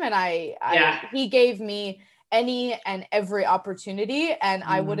to him. And he gave me any and every opportunity, and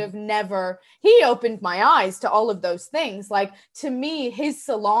I would have never, he opened my eyes to all of those things. Like, to me, his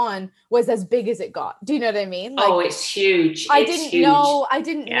salon was as big as it got. Do you know what I mean? Like, it's huge. I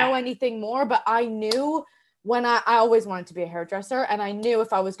didn't know anything more, but I knew when I always wanted to be a hairdresser, and I knew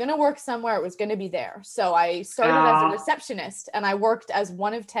if I was going to work somewhere, it was going to be there. So I started as a receptionist, and I worked as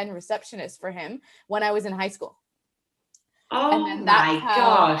one of 10 receptionists for him when I was in high school. Oh my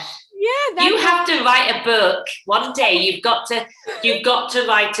gosh. Yeah. You have to write a book one day. You've got to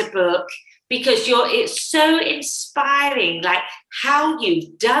write a book, because it's so inspiring, like how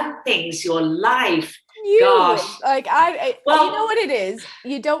you've done things, your life. Gosh. Like well, you know what it is?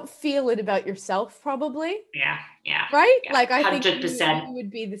 You don't feel it about yourself, probably. Yeah. Right? Yeah, like, I 100%. think you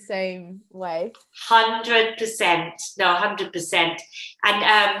would be the same way. 100%. No, 100%.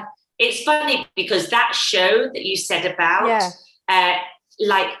 And it's funny because that show that you said about,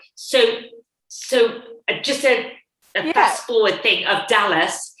 just a fast forward thing of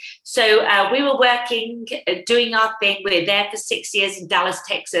Dallas. So we were working, doing our thing. We were there for 6 years in Dallas,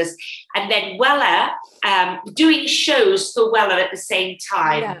 Texas. And then Weller, doing shows for Weller at the same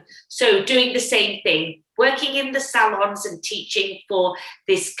time. Yeah. So doing the same thing, working in the salons and teaching for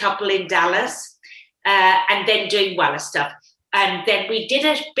this couple in Dallas, and then doing Weller stuff. And then we did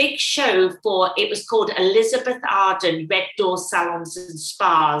a big show it was called Elizabeth Arden Red Door Salons and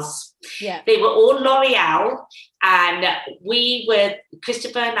Spas. Yeah. They were all L'Oreal, and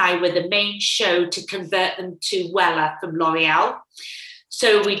Christopher and I were the main show to convert them to Weller from L'Oreal.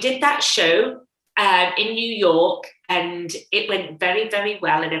 So we did that show in New York, and it went very, very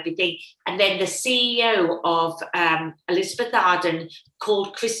well and everything. And then the CEO of Elizabeth Arden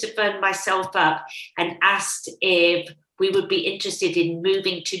called Christopher and myself up and asked if we would be interested in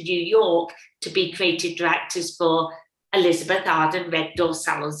moving to New York to be creative directors for Elizabeth Arden Red Door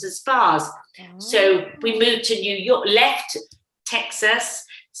Salons and Spas. Oh. So we moved to New York, left Texas,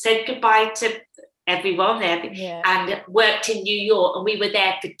 said goodbye to everyone there, and worked in New York. And we were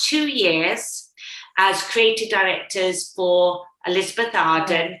there for 2 years as creative directors for Elizabeth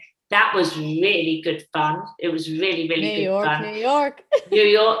Arden. That was really good fun. It was really, really good fun. New York,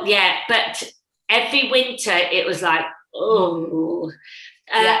 yeah. But every winter it was like,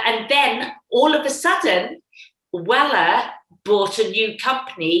 and then all of a sudden, Weller bought a new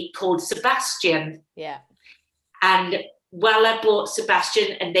company called Sebastian. Yeah. And Weller bought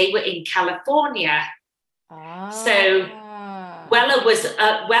Sebastian, and they were in California. So Weller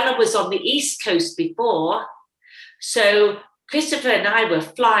was on the East Coast before. So Christopher and I were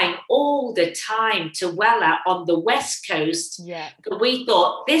flying all the time to Weller on the West Coast. Yeah. But we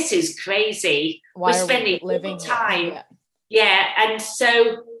thought, this is crazy. We're spending all time. Yeah. And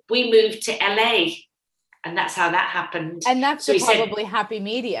so we moved to LA. And that's how that happened. And that's probably happy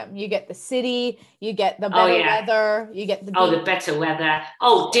medium. You get the city, you get the better weather, you get the the better weather.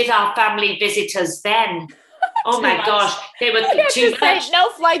 Oh, did our family visit us then? Oh my gosh, they were too much.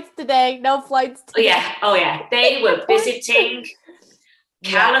 No flights today. Oh yeah, they were visiting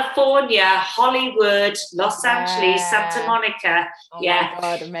California, Hollywood, Los Angeles, Santa Monica. Oh my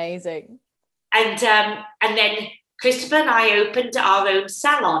God, amazing. And then Christopher and I opened our own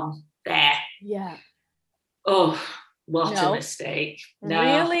salon there. Yeah. Oh, what a mistake. No,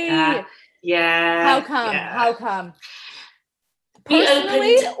 really? Yeah. How come? Yeah. How come?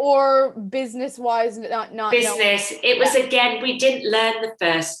 Personally or business-wise? Not business. It was, again, we didn't learn the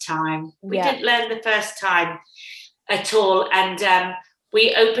first time. We didn't learn the first time at all. And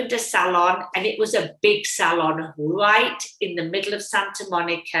we opened a salon, and it was a big salon right in the middle of Santa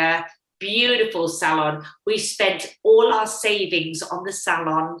Monica. Beautiful salon. We spent all our savings on the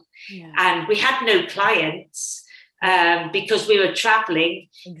salon, and we had no clients because we were traveling.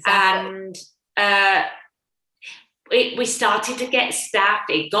 Exactly. And we started to get staff.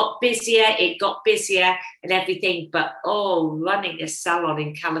 It got busier and everything. But running a salon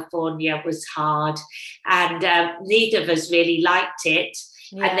in California was hard, and neither of us really liked it.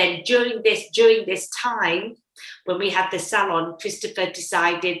 Yeah. And then during this time, when we had the salon, Christopher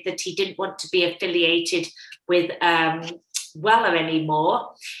decided that he didn't want to be affiliated with Weller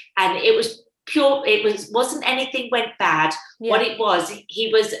anymore. And it was pure, wasn't anything went bad. Yeah. What it was,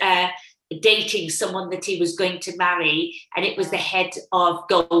 he was dating someone that he was going to marry, and it was the head of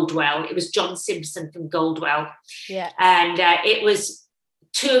Goldwell. It was John Simpson from Goldwell. Yeah. And it was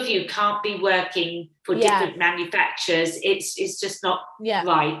two of you can't be working for different manufacturers. It's just not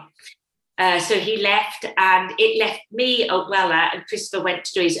right. So he left, and it left me at Weller, and Christopher went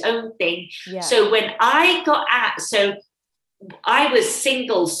to do his own thing. Yeah. So when I got out, so I was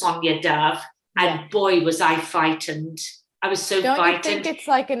single Sonya Dove, and boy, was I frightened. I was so frightened. Don't you think it's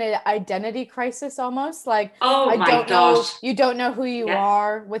like an identity crisis almost? Like, oh my gosh. You don't know who you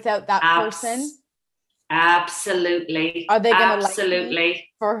are without that person? Absolutely. Are they going to like me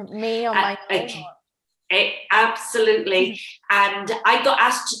for me on my own? Absolutely. And I got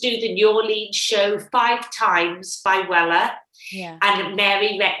asked to do the New Orleans show 5 times by Weller and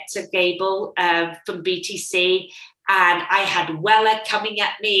Mary Rector Gable from BTC. And I had Weller coming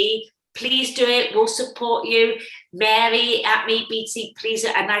at me, please do it, we'll support you. Mary at me, BT, please.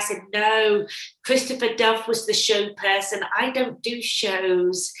 And I said, no, Christopher Dove was the show person. I don't do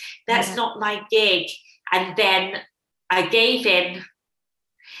shows. That's not my gig. And then I gave in,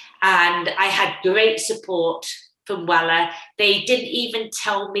 and I had great support from Weller. They didn't even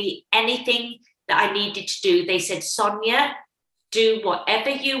tell me anything that I needed to do. They said, Sonya, do whatever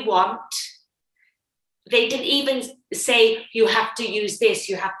you want. They didn't even say, you have to use this,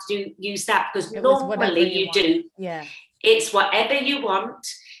 you have to use that, because normally you do. Yeah. It's whatever you want,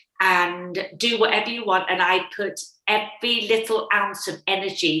 and do whatever you want. And I put every little ounce of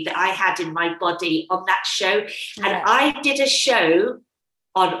energy that I had in my body on that show. And I did a show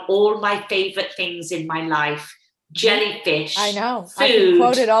on all my favorite things in my life. Jellyfish. I know. Food, I can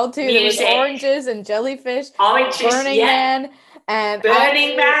quote it all too. Music, there was oranges and jellyfish. Burning Man. And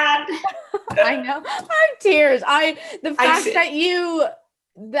Burning Man. I know. I have tears. The fact that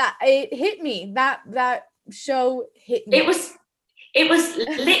it hit me. That show hit me. It was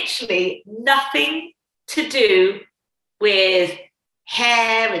literally nothing to do with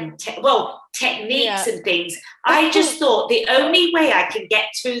hair and techniques and things. I just thought the only way I can get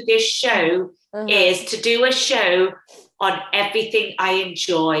through this show is to do a show on everything I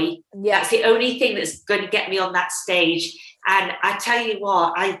enjoy. That's the only thing that's going to get me on that stage. And I tell you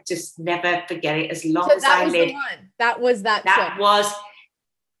what, I just never forget it as long as I live. That was that show. That was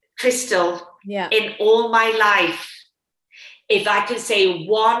Crystal. Yeah. In all my life, if I could say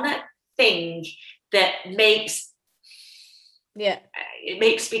one thing that makes it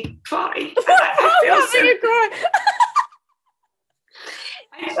makes me cry.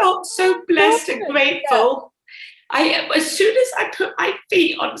 I felt so blessed and grateful. As soon as I put my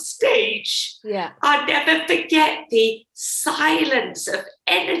feet on stage, I'll never forget the silence of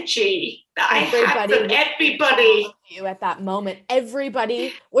energy that I had from everybody. You at that moment,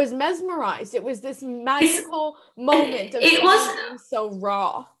 everybody was mesmerized. It was this magical moment of being so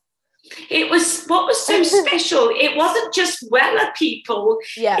raw. It was what was so special. It wasn't just Weller people.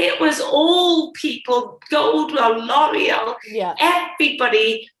 Yeah. It was all people, Goldwell, L'Oreal,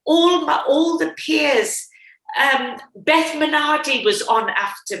 everybody, all the peers. Beth Minardi was on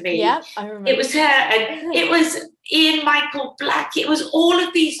after me. Yeah, I remember. It was her, and it was Ian Michael Black. It was all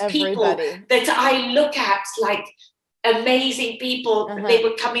of these people that I look at like amazing people. They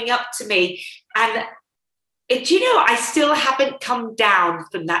were coming up to me, and I still haven't come down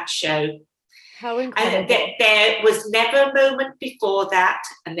from that show. How incredible. And there was never a moment before that,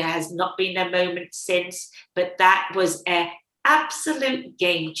 and there has not been a moment since, but that was an absolute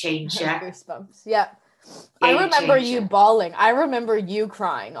game changer. Goosebumps. Yeah. I remember you bawling. I remember you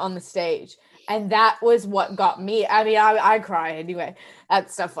crying on the stage. And that was what got me. I mean, I cry anyway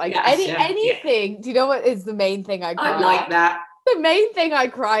at stuff like anything. Do you know what is the main thing I cry at? I like that. The main thing I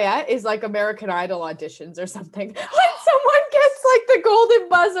cry at is like American Idol auditions or something. When someone gets like the golden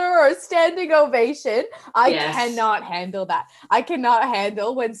buzzer or a standing ovation, I cannot handle that. I cannot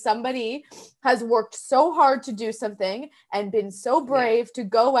handle when somebody has worked so hard to do something and been so brave to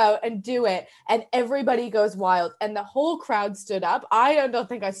go out and do it, and everybody goes wild and the whole crowd stood up. I don't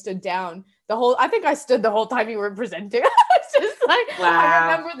think I stood down. I think I stood the whole time you were presenting. It's just like, I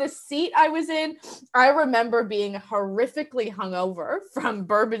remember the seat I was in. I remember being horrifically hungover from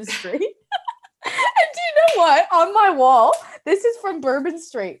Bourbon Street. And do you know what? On my wall, this is from Bourbon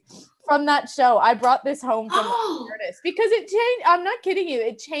Street, from that show. I brought this home from the artist because it changed. I'm not kidding you.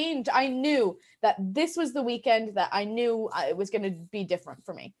 It changed. I knew that this was the weekend that I knew it was going to be different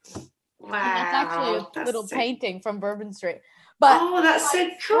for me. Wow. And that's actually a little painting from Bourbon Street. But that's so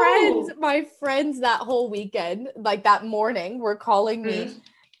cool. My friends that whole weekend, like that morning, were calling me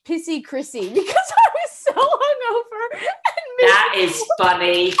Pissy Chrissy because I was so hungover. That is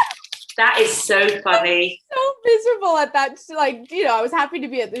funny. That is so funny. So miserable at that. Like, I was happy to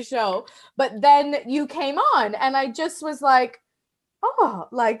be at the show. But then you came on and I just was like,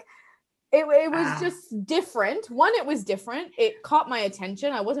 It was just different. One, it was different. It caught my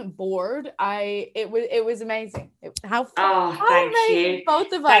attention. I wasn't bored. It was amazing. How thank amazing, you.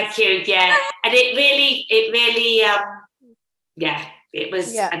 both of us. Thank you. Yeah. And it really, yeah, it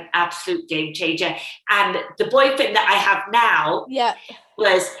was an absolute game changer. And the boyfriend that I have now,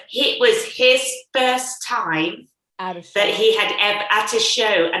 was his first time that he had ever at a show,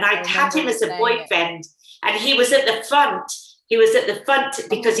 and I'd had him as a boyfriend, and he was at the front. He was at the front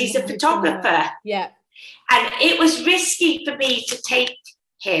because he's a photographer. God. Yeah. And it was risky for me to take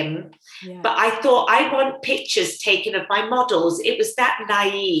him, but I thought, I want pictures taken of my models. It was that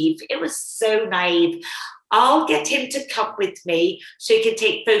naive. It was so naive. I'll get him to come with me so he can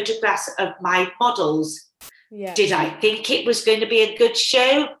take photographs of my models. Yeah. Did I think it was going to be a good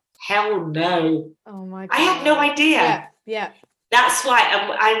show? Hell no. Oh my God. I had no idea. Yeah. That's why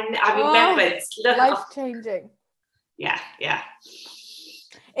I remember. Life-changing. Yeah.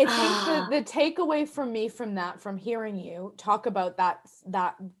 I think the takeaway from me from hearing you talk about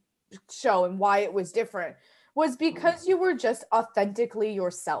that show and why it was different was because you were just authentically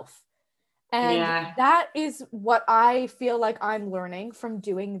yourself. And that is what I feel like I'm learning from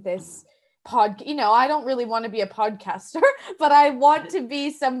doing this I don't really want to be a podcaster, but I want to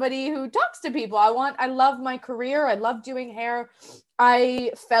be somebody who talks to people. I love my career. I love doing hair.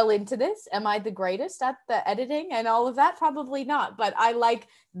 I fell into this. Am I the greatest at the editing and all of that? Probably not, but I like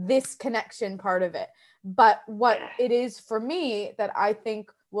this connection part of it. But what it is for me that I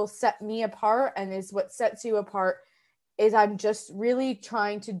think will set me apart and is what sets you apart is I'm just really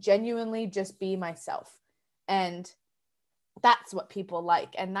trying to genuinely just be myself. And that's what people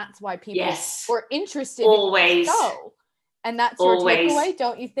like. And that's why people were interested in the show. And that's your takeaway,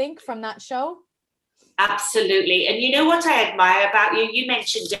 don't you think, from that show? Absolutely. And you know what I admire about you? You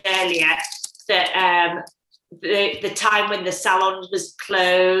mentioned earlier that the time when the salon was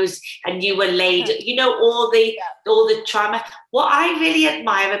closed and you were laid, all the trauma. What I really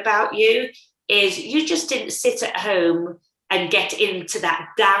admire about you is you just didn't sit at home and get into that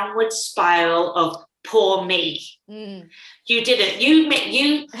downward spiral of poor me. You didn't.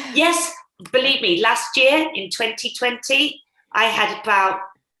 You yes, believe me, last year in 2020, I had about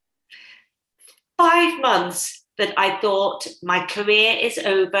 5 months that I thought my career is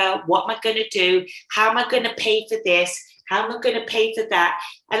over. What am I going to do? How am I going to pay for this? How am I going to pay for that?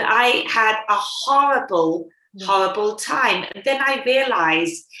 And I had a horrible time. And then I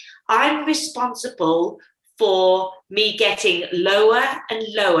realized I'm responsible for me getting lower and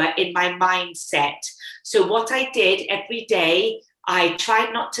lower in my mindset. So what I did every day, I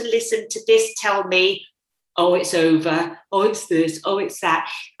tried not to listen to this tell me, oh, it's over, oh, it's this, oh, it's that.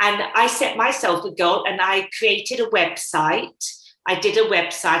 And I set myself a goal and I created a website. I did a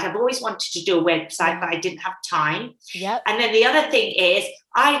website. I've always wanted to do a website, but I didn't have time. Yep. And then the other thing is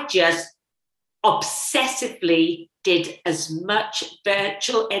I just obsessively did as much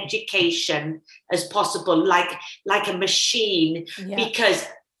virtual education as possible, like a machine, because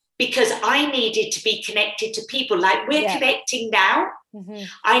I needed to be connected to people like we're connecting now. Mm-hmm.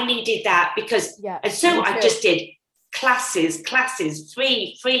 I needed that because, and so I just did classes,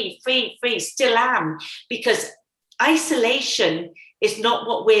 free, still am, because isolation is not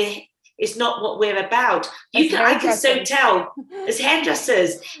what we're about. I can so tell as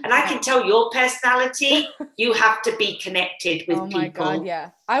hairdressers, and I can tell your personality. You have to be connected with people. Oh my God, yeah.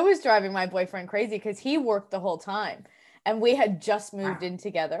 I was driving my boyfriend crazy because he worked the whole time. And we had just moved in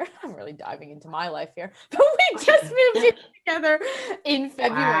together. I'm really diving into my life here. But we just moved in together in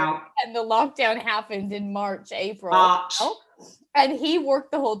February. Wow. And the lockdown happened in April. And he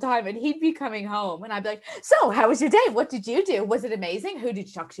worked the whole time. And he'd be coming home. And I'd be like, so how was your day? What did you do? Was it amazing? Who did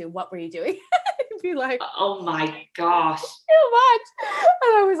you talk to? What were you doing? He'd be like, oh my gosh. Too much.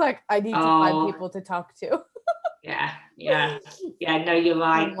 And I was like, I need to find people to talk to. Yeah, no, you're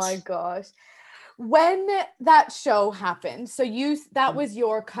right. Oh my gosh. When that show happened, so that was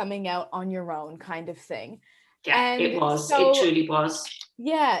your coming out on your own kind of thing. Yeah, and it was. So, it truly was.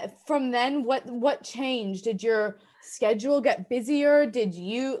 Yeah. From then, what changed? Did your schedule get busier? Did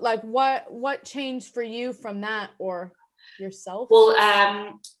you what changed for you from that or yourself? Well,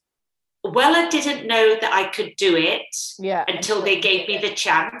 I didn't know that I could do it until they gave me the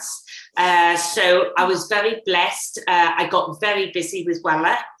chance. So I was very blessed. I got very busy with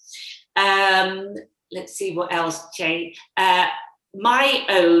Wella. Let's see what else changed. My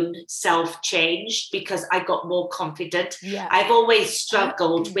own self changed because I got more confident. Yeah. I've always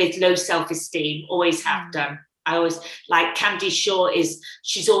struggled with low self-esteem, always have done. I always, like Candy Shaw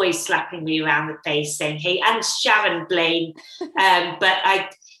she's always slapping me around the face saying, hey, and Sharon Blaine. But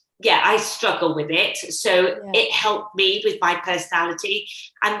I struggle with it. So it helped me with my personality.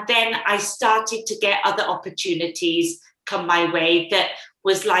 And then I started to get other opportunities come my way that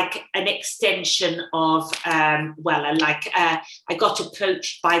was like an extension of, I got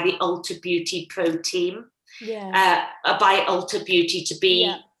approached by the Ulta Beauty Pro team, by Ulta Beauty to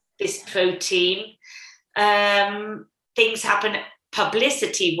be this pro team. Things happen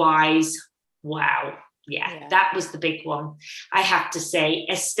publicity-wise. Wow. Yeah, that was the big one. I have to say,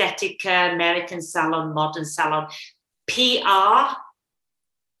 Estetica, American Salon, Modern Salon, PR.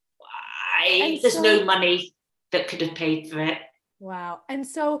 There's no money that could have paid for it. Wow. And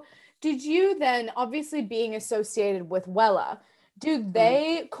so did you then, obviously being associated with Wella, do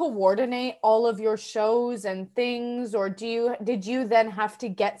they coordinate all of your shows and things, or did you then have to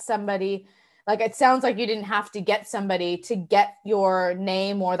get somebody? Like, it sounds like you didn't have to get somebody to get your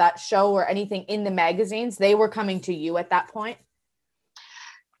name or that show or anything in the magazines. They were coming to you at that point?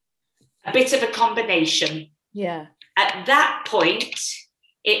 A bit of a combination. Yeah. At that point,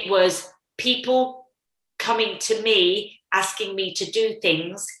 it was people coming to me, asking me to do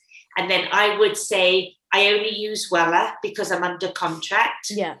things. And then I would say, I only use Wella because I'm under contract.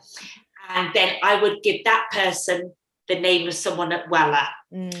 Yeah. And then I would give that person the name of someone at Wella.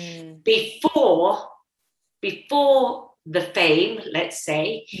 Before the fame, let's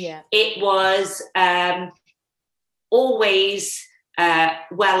say, it was always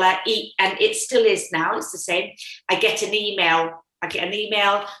Wella, and it still is now, it's the same. I get an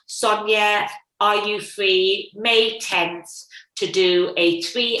email, Sonya, are you free May 10th to do a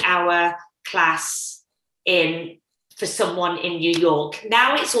 3-hour class for someone in New York?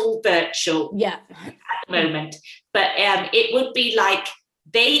 Now it's all virtual at the moment. But it would be like,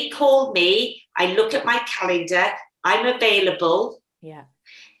 they call me, I look at my calendar, I'm available. Yeah.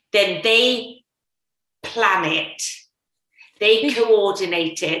 Then they plan it. They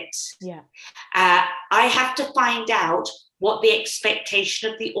coordinate it. Yeah. I have to find out what the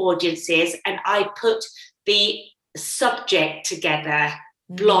expectation of the audience is, and I put the subject together,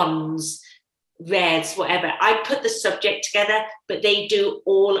 blondes, reds, whatever. I put the subject together, but they do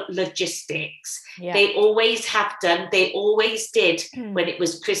all logistics. Yeah. They always have done, they always did when it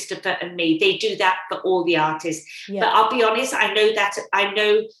was Christopher and me. They do that for all the artists. Yeah. But I'll be honest, I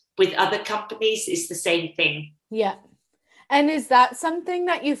know with other companies, it's the same thing. Yeah. And is that something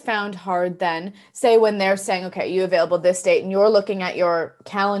that you found hard then? Say when they're saying, okay, you available this date and you're looking at your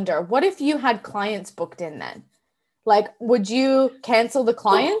calendar. What if you had clients booked in then? Like, would you cancel the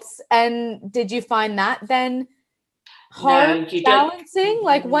clients? And did you find that then hard balancing?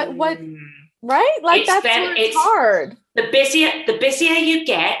 Like what, right? Like it's hard. The busier you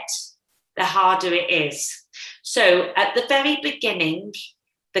get, the harder it is. So at the very beginning,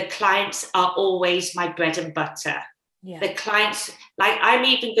 the clients are always my bread and butter. Yeah. The clients, like, I'm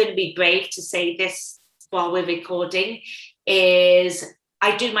even going to be brave to say this while we're recording, is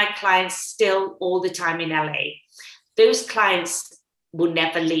I do my clients still all the time in LA. Those clients will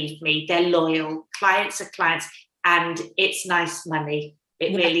never leave me. They're loyal. Clients are clients, and it's nice money.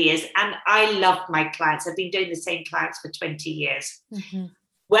 It really is. And I love my clients. I've been doing the same clients for 20 years. Mm-hmm.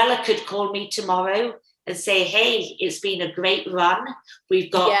 Wella could call me tomorrow and say, hey, it's been a great run.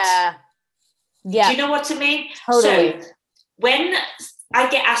 We've got... Yeah. Do you know what I mean? Totally. So when I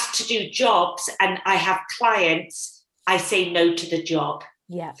get asked to do jobs and I have clients, I say no to the job.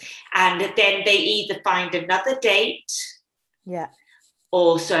 Yeah. And then they either find another date. Yeah.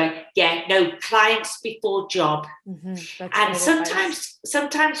 Or clients before job. Mm-hmm. And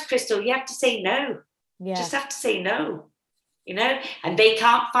sometimes, Crystal, you have to say no. Yeah. Just have to say no. You know, and they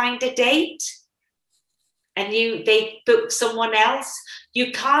can't find a date. And they book someone else.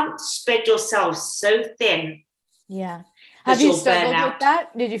 You can't spread yourself so thin. Yeah. Have you struggled with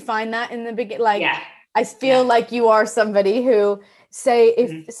that? Did you find that in the beginning? Like, I feel like you are somebody who, say,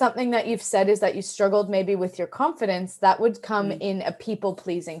 if something that you've said is that you struggled maybe with your confidence, that would come in a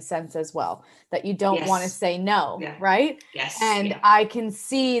people-pleasing sense as well, that you don't want to say no, right? Yes. And I can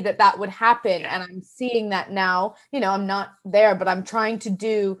see that would happen, and I'm seeing that now. You know, I'm not there, but I'm trying to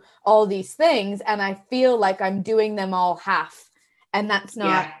do all these things, and I feel like I'm doing them all half, and that's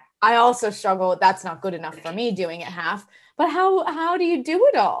not, I also struggle, that's not good enough for me doing it half, but how do you do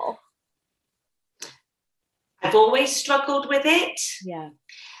it all? I've always struggled with it. Yeah.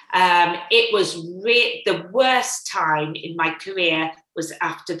 It was the worst time in my career was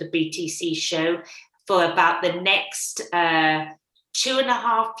after the BTC show. For about the next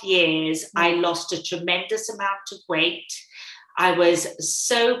 2.5 years, I lost a tremendous amount of weight. I was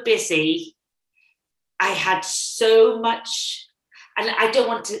so busy. I had so much, and I don't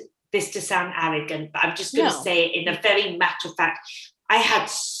want this to sound arrogant, but I'm just going to say it in a very matter of fact. I had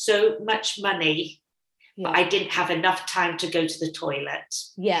so much money, but I didn't have enough time to go to the toilet.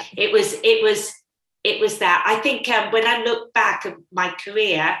 Yeah. It was that. I think when I look back at my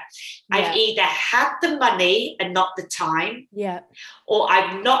career, I've either had the money and not the time, or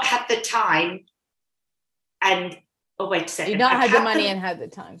I've not had the time and, oh, wait a second. You not had the money and had the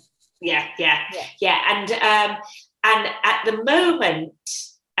time. Yeah. And at the moment,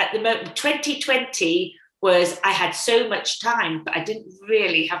 2020 was, I had so much time, but I didn't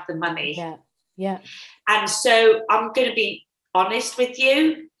really have the money. Yeah. And so I'm going to be honest with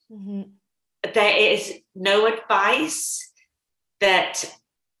you. Mm-hmm. There is no advice that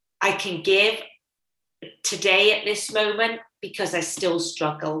I can give today at this moment, because I still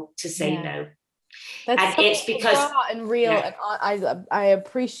struggle to say no. That's and so it's because raw and real, and I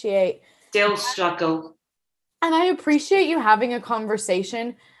appreciate. Still struggle. And I appreciate you having a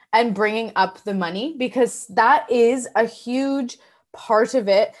conversation and bringing up the money, because that is a huge part of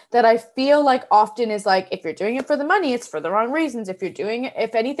it that I feel like often is like, if you're doing it for the money, it's for the wrong reasons. If you're doing it,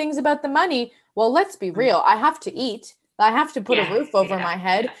 if anything's about the money, well, let's be real. I have to eat. I have to put a roof over my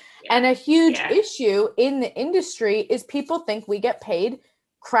head. And a huge issue in the industry is people think we get paid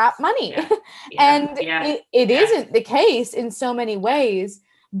crap money. And it isn't the case in so many ways.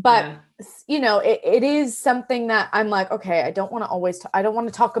 But, you know, it is something that I'm like, okay, I don't want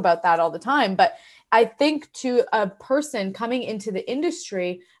to talk about that all the time. But I think to a person coming into the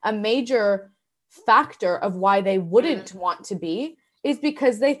industry, a major factor of why they wouldn't want to be is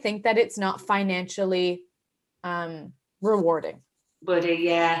because they think that it's not financially rewarding. But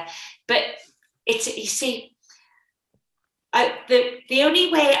it's, you see, the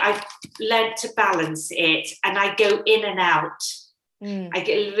only way I've learned to balance it, and I go in and out,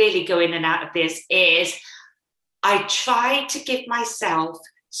 I really go in and out of this, is I try to give myself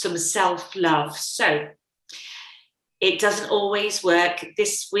some self-love. So it doesn't always work.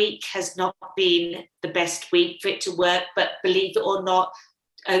 This week has not been the best week for it to work, but believe it or not,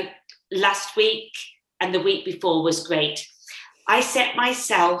 last week and the week before was great. I set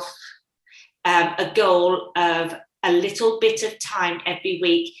myself a goal of a little bit of time every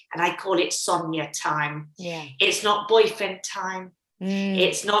week, and I call it Sonya time. It's not boyfriend time.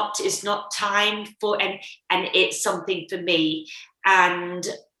 It's not time for, and it's something for me. And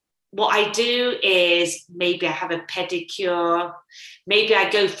what I do is, maybe I have a pedicure, maybe I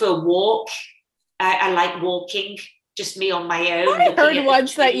go for a walk. I like walking, just me on my own. I heard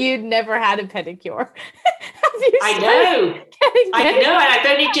once that you'd never had a pedicure. I know, and I've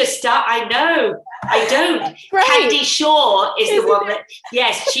only just started. I know, I don't. Candy Shaw is the one that,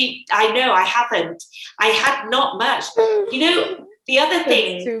 yes, I know, I haven't. I had not much. You know, the other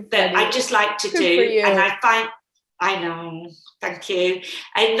thing that I just like to do, and I know, thank you.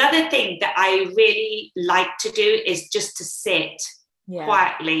 Another thing that I really like to do is just to sit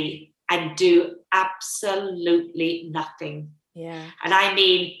quietly and do absolutely nothing. And I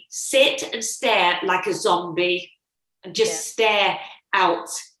mean, sit and stare like a zombie and just stare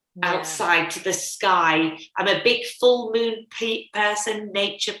outside to the sky. I'm a big full moon person,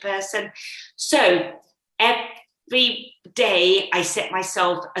 nature person. So every day I set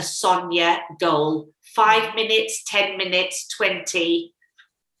myself a Sonya goal. 5 minutes, 10 minutes, 20.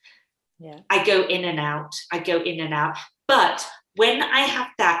 I go in and out. But when I have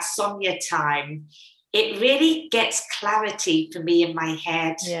that Sonya time, it really gets clarity for me in my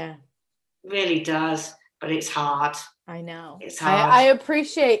head. It really does, but it's hard. I know. It's hard. I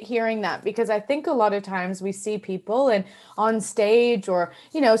appreciate hearing that, because I think a lot of times we see people and on stage, or,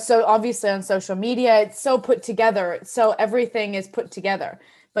 you know, so obviously on social media, it's so put together. So everything is put together,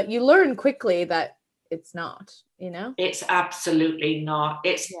 but you learn quickly that it's not, you know? It's absolutely not.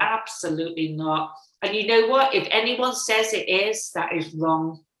 It's absolutely not. And you know what? If anyone says it is, that is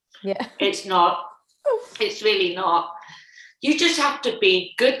wrong. It's not. It's really not. You just have to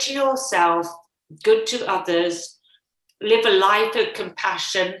be good to yourself, good to others, live a life of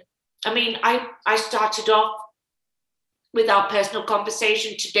compassion. I mean, I started off with our personal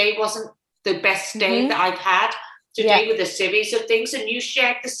conversation. Today wasn't the best day that I've had. Today with a series of things, and you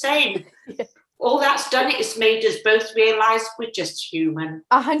shared the same. All that's done, it's made us both realize we're just human.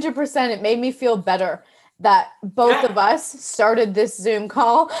 100%. It made me feel better that both of us started this Zoom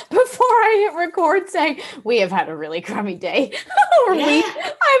call before I hit record, saying we have had a really crummy day or week.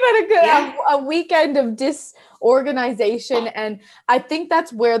 I've had a weekend of disorganization. And I think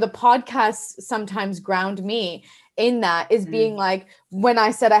that's where the podcasts sometimes ground me in, that is being like, when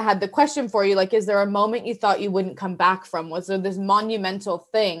I said I had the question for you, like, is there a moment you thought you wouldn't come back from? Was there this monumental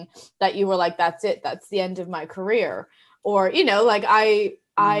thing that you were like, that's it, that's the end of my career? Or, you know, like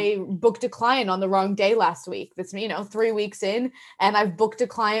I booked a client on the wrong day last week. That's, 3 weeks in, and I've booked a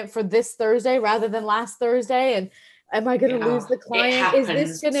client for this Thursday rather than last Thursday. And am I going to lose the client? Is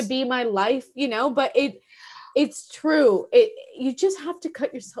this going to be my life? But it's true. You just have to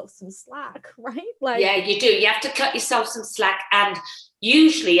cut yourself some slack, right? Yeah, you do. You have to cut yourself some slack. And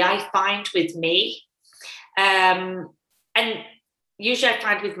usually I find with me, and usually I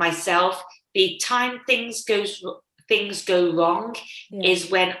find with myself, the time things go wrong is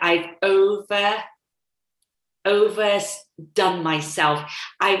when I've overdone myself.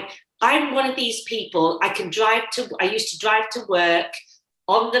 I'm one of these people. I used to drive to work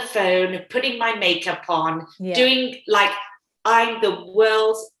on the phone, putting my makeup on, doing like I'm the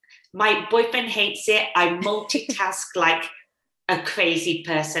world's. My boyfriend hates it. I multitask like a crazy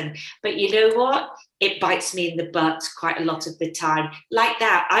person. But you know what? It bites me in the butt quite a lot of the time. Like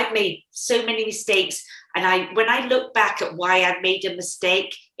that, I've made so many mistakes. And when I look back at why I've made a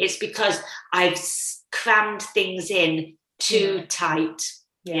mistake, it's because I've crammed things in too tight.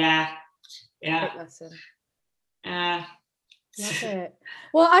 Yeah. Great lesson. Love it.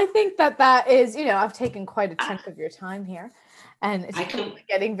 Well, I think that is, I've taken quite a chunk of your time here. And it's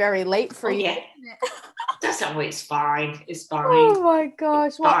getting very late for you. Yeah. That's always fine. It's fine. Oh my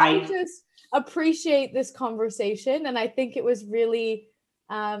gosh. Well, I just appreciate this conversation. And I think it was really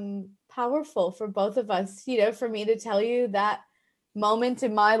powerful for both of us, for me to tell you that moment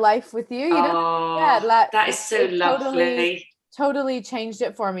in my life with you. That is so lovely. Totally changed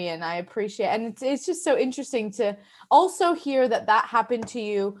it for me. And I appreciate it. And it's just so interesting to also hear that happened to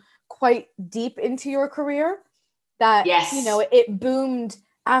you quite deep into your career. That, it boomed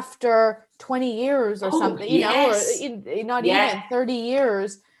after 20 years or something, or not even 30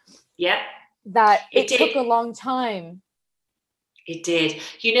 years. Yeah. That it took a long time. It did.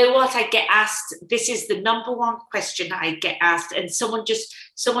 You know what? I get asked, this is the number one question I get asked. And someone just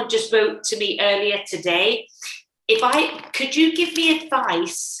wrote to me earlier today. Could you give me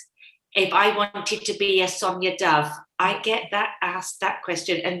advice if I wanted to be a Sonya Dove? I get asked that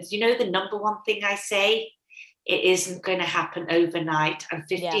question. And the number one thing I say, it isn't going to happen overnight. I'm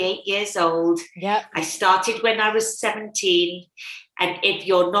 58 years old. Yeah. I started when I was 17. And if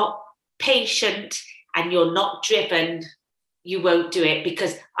you're not patient and you're not driven, you won't do it,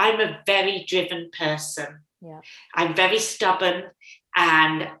 because I'm a very driven person. Yeah. I'm very stubborn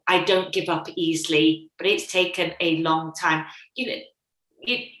and I don't give up easily, but it's taken a long time.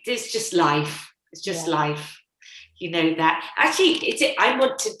 It's just life. It's just life. You know that. Actually, I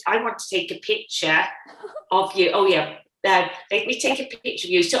want to take a picture of you. Oh yeah. Let me take a picture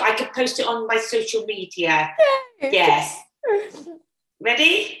of you so I can post it on my social media. Yes.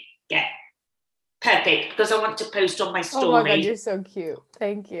 Ready? Yeah. Perfect. Because I want to post on my story. Oh my God, you're so cute.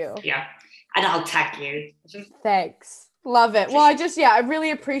 Thank you. Yeah. And I'll tag you. Thanks. Love it. Well, I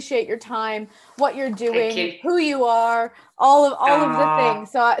really appreciate your time, what you're doing, who you are, all of the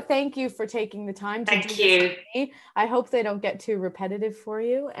things. So thank you for taking the time to do this with me. I hope they don't get too repetitive for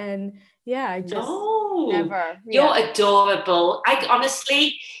you. And never. You're adorable. I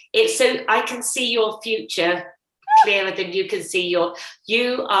honestly, I can see your future clearer than you can see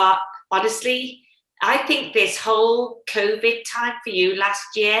you are honestly, I think this whole COVID time for you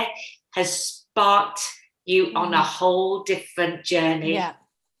last year has sparked you on a whole different journey. Yeah.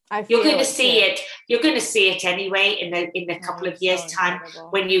 You're going to see it. You're going to see it anyway in a couple of years' time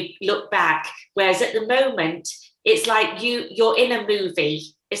when you look back. Whereas at the moment, it's like you're in a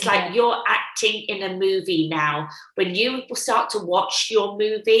movie. It's like you're acting in a movie now. When you start to watch your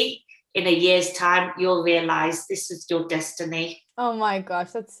movie in a year's time, you'll realize this is your destiny. Oh my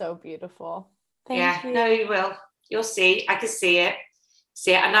gosh, that's so beautiful. Thank you. No, you will. You'll see. I can see it.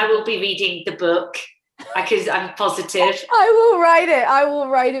 And I will be reading the book. I'm positive. I will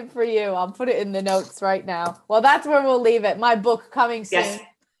write it for you. I'll put it in the notes right now. Well, that's where we'll leave it. My book coming soon.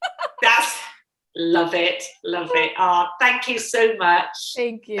 Yes. Love it. Oh, thank you so much.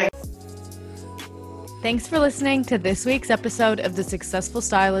 Thank you. Thanks for listening to this week's episode of The Successful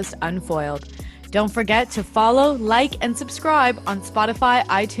Stylist Unfoiled. Don't forget to follow, like, and subscribe on Spotify,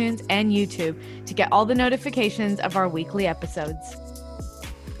 iTunes, and YouTube to get all the notifications of our weekly episodes.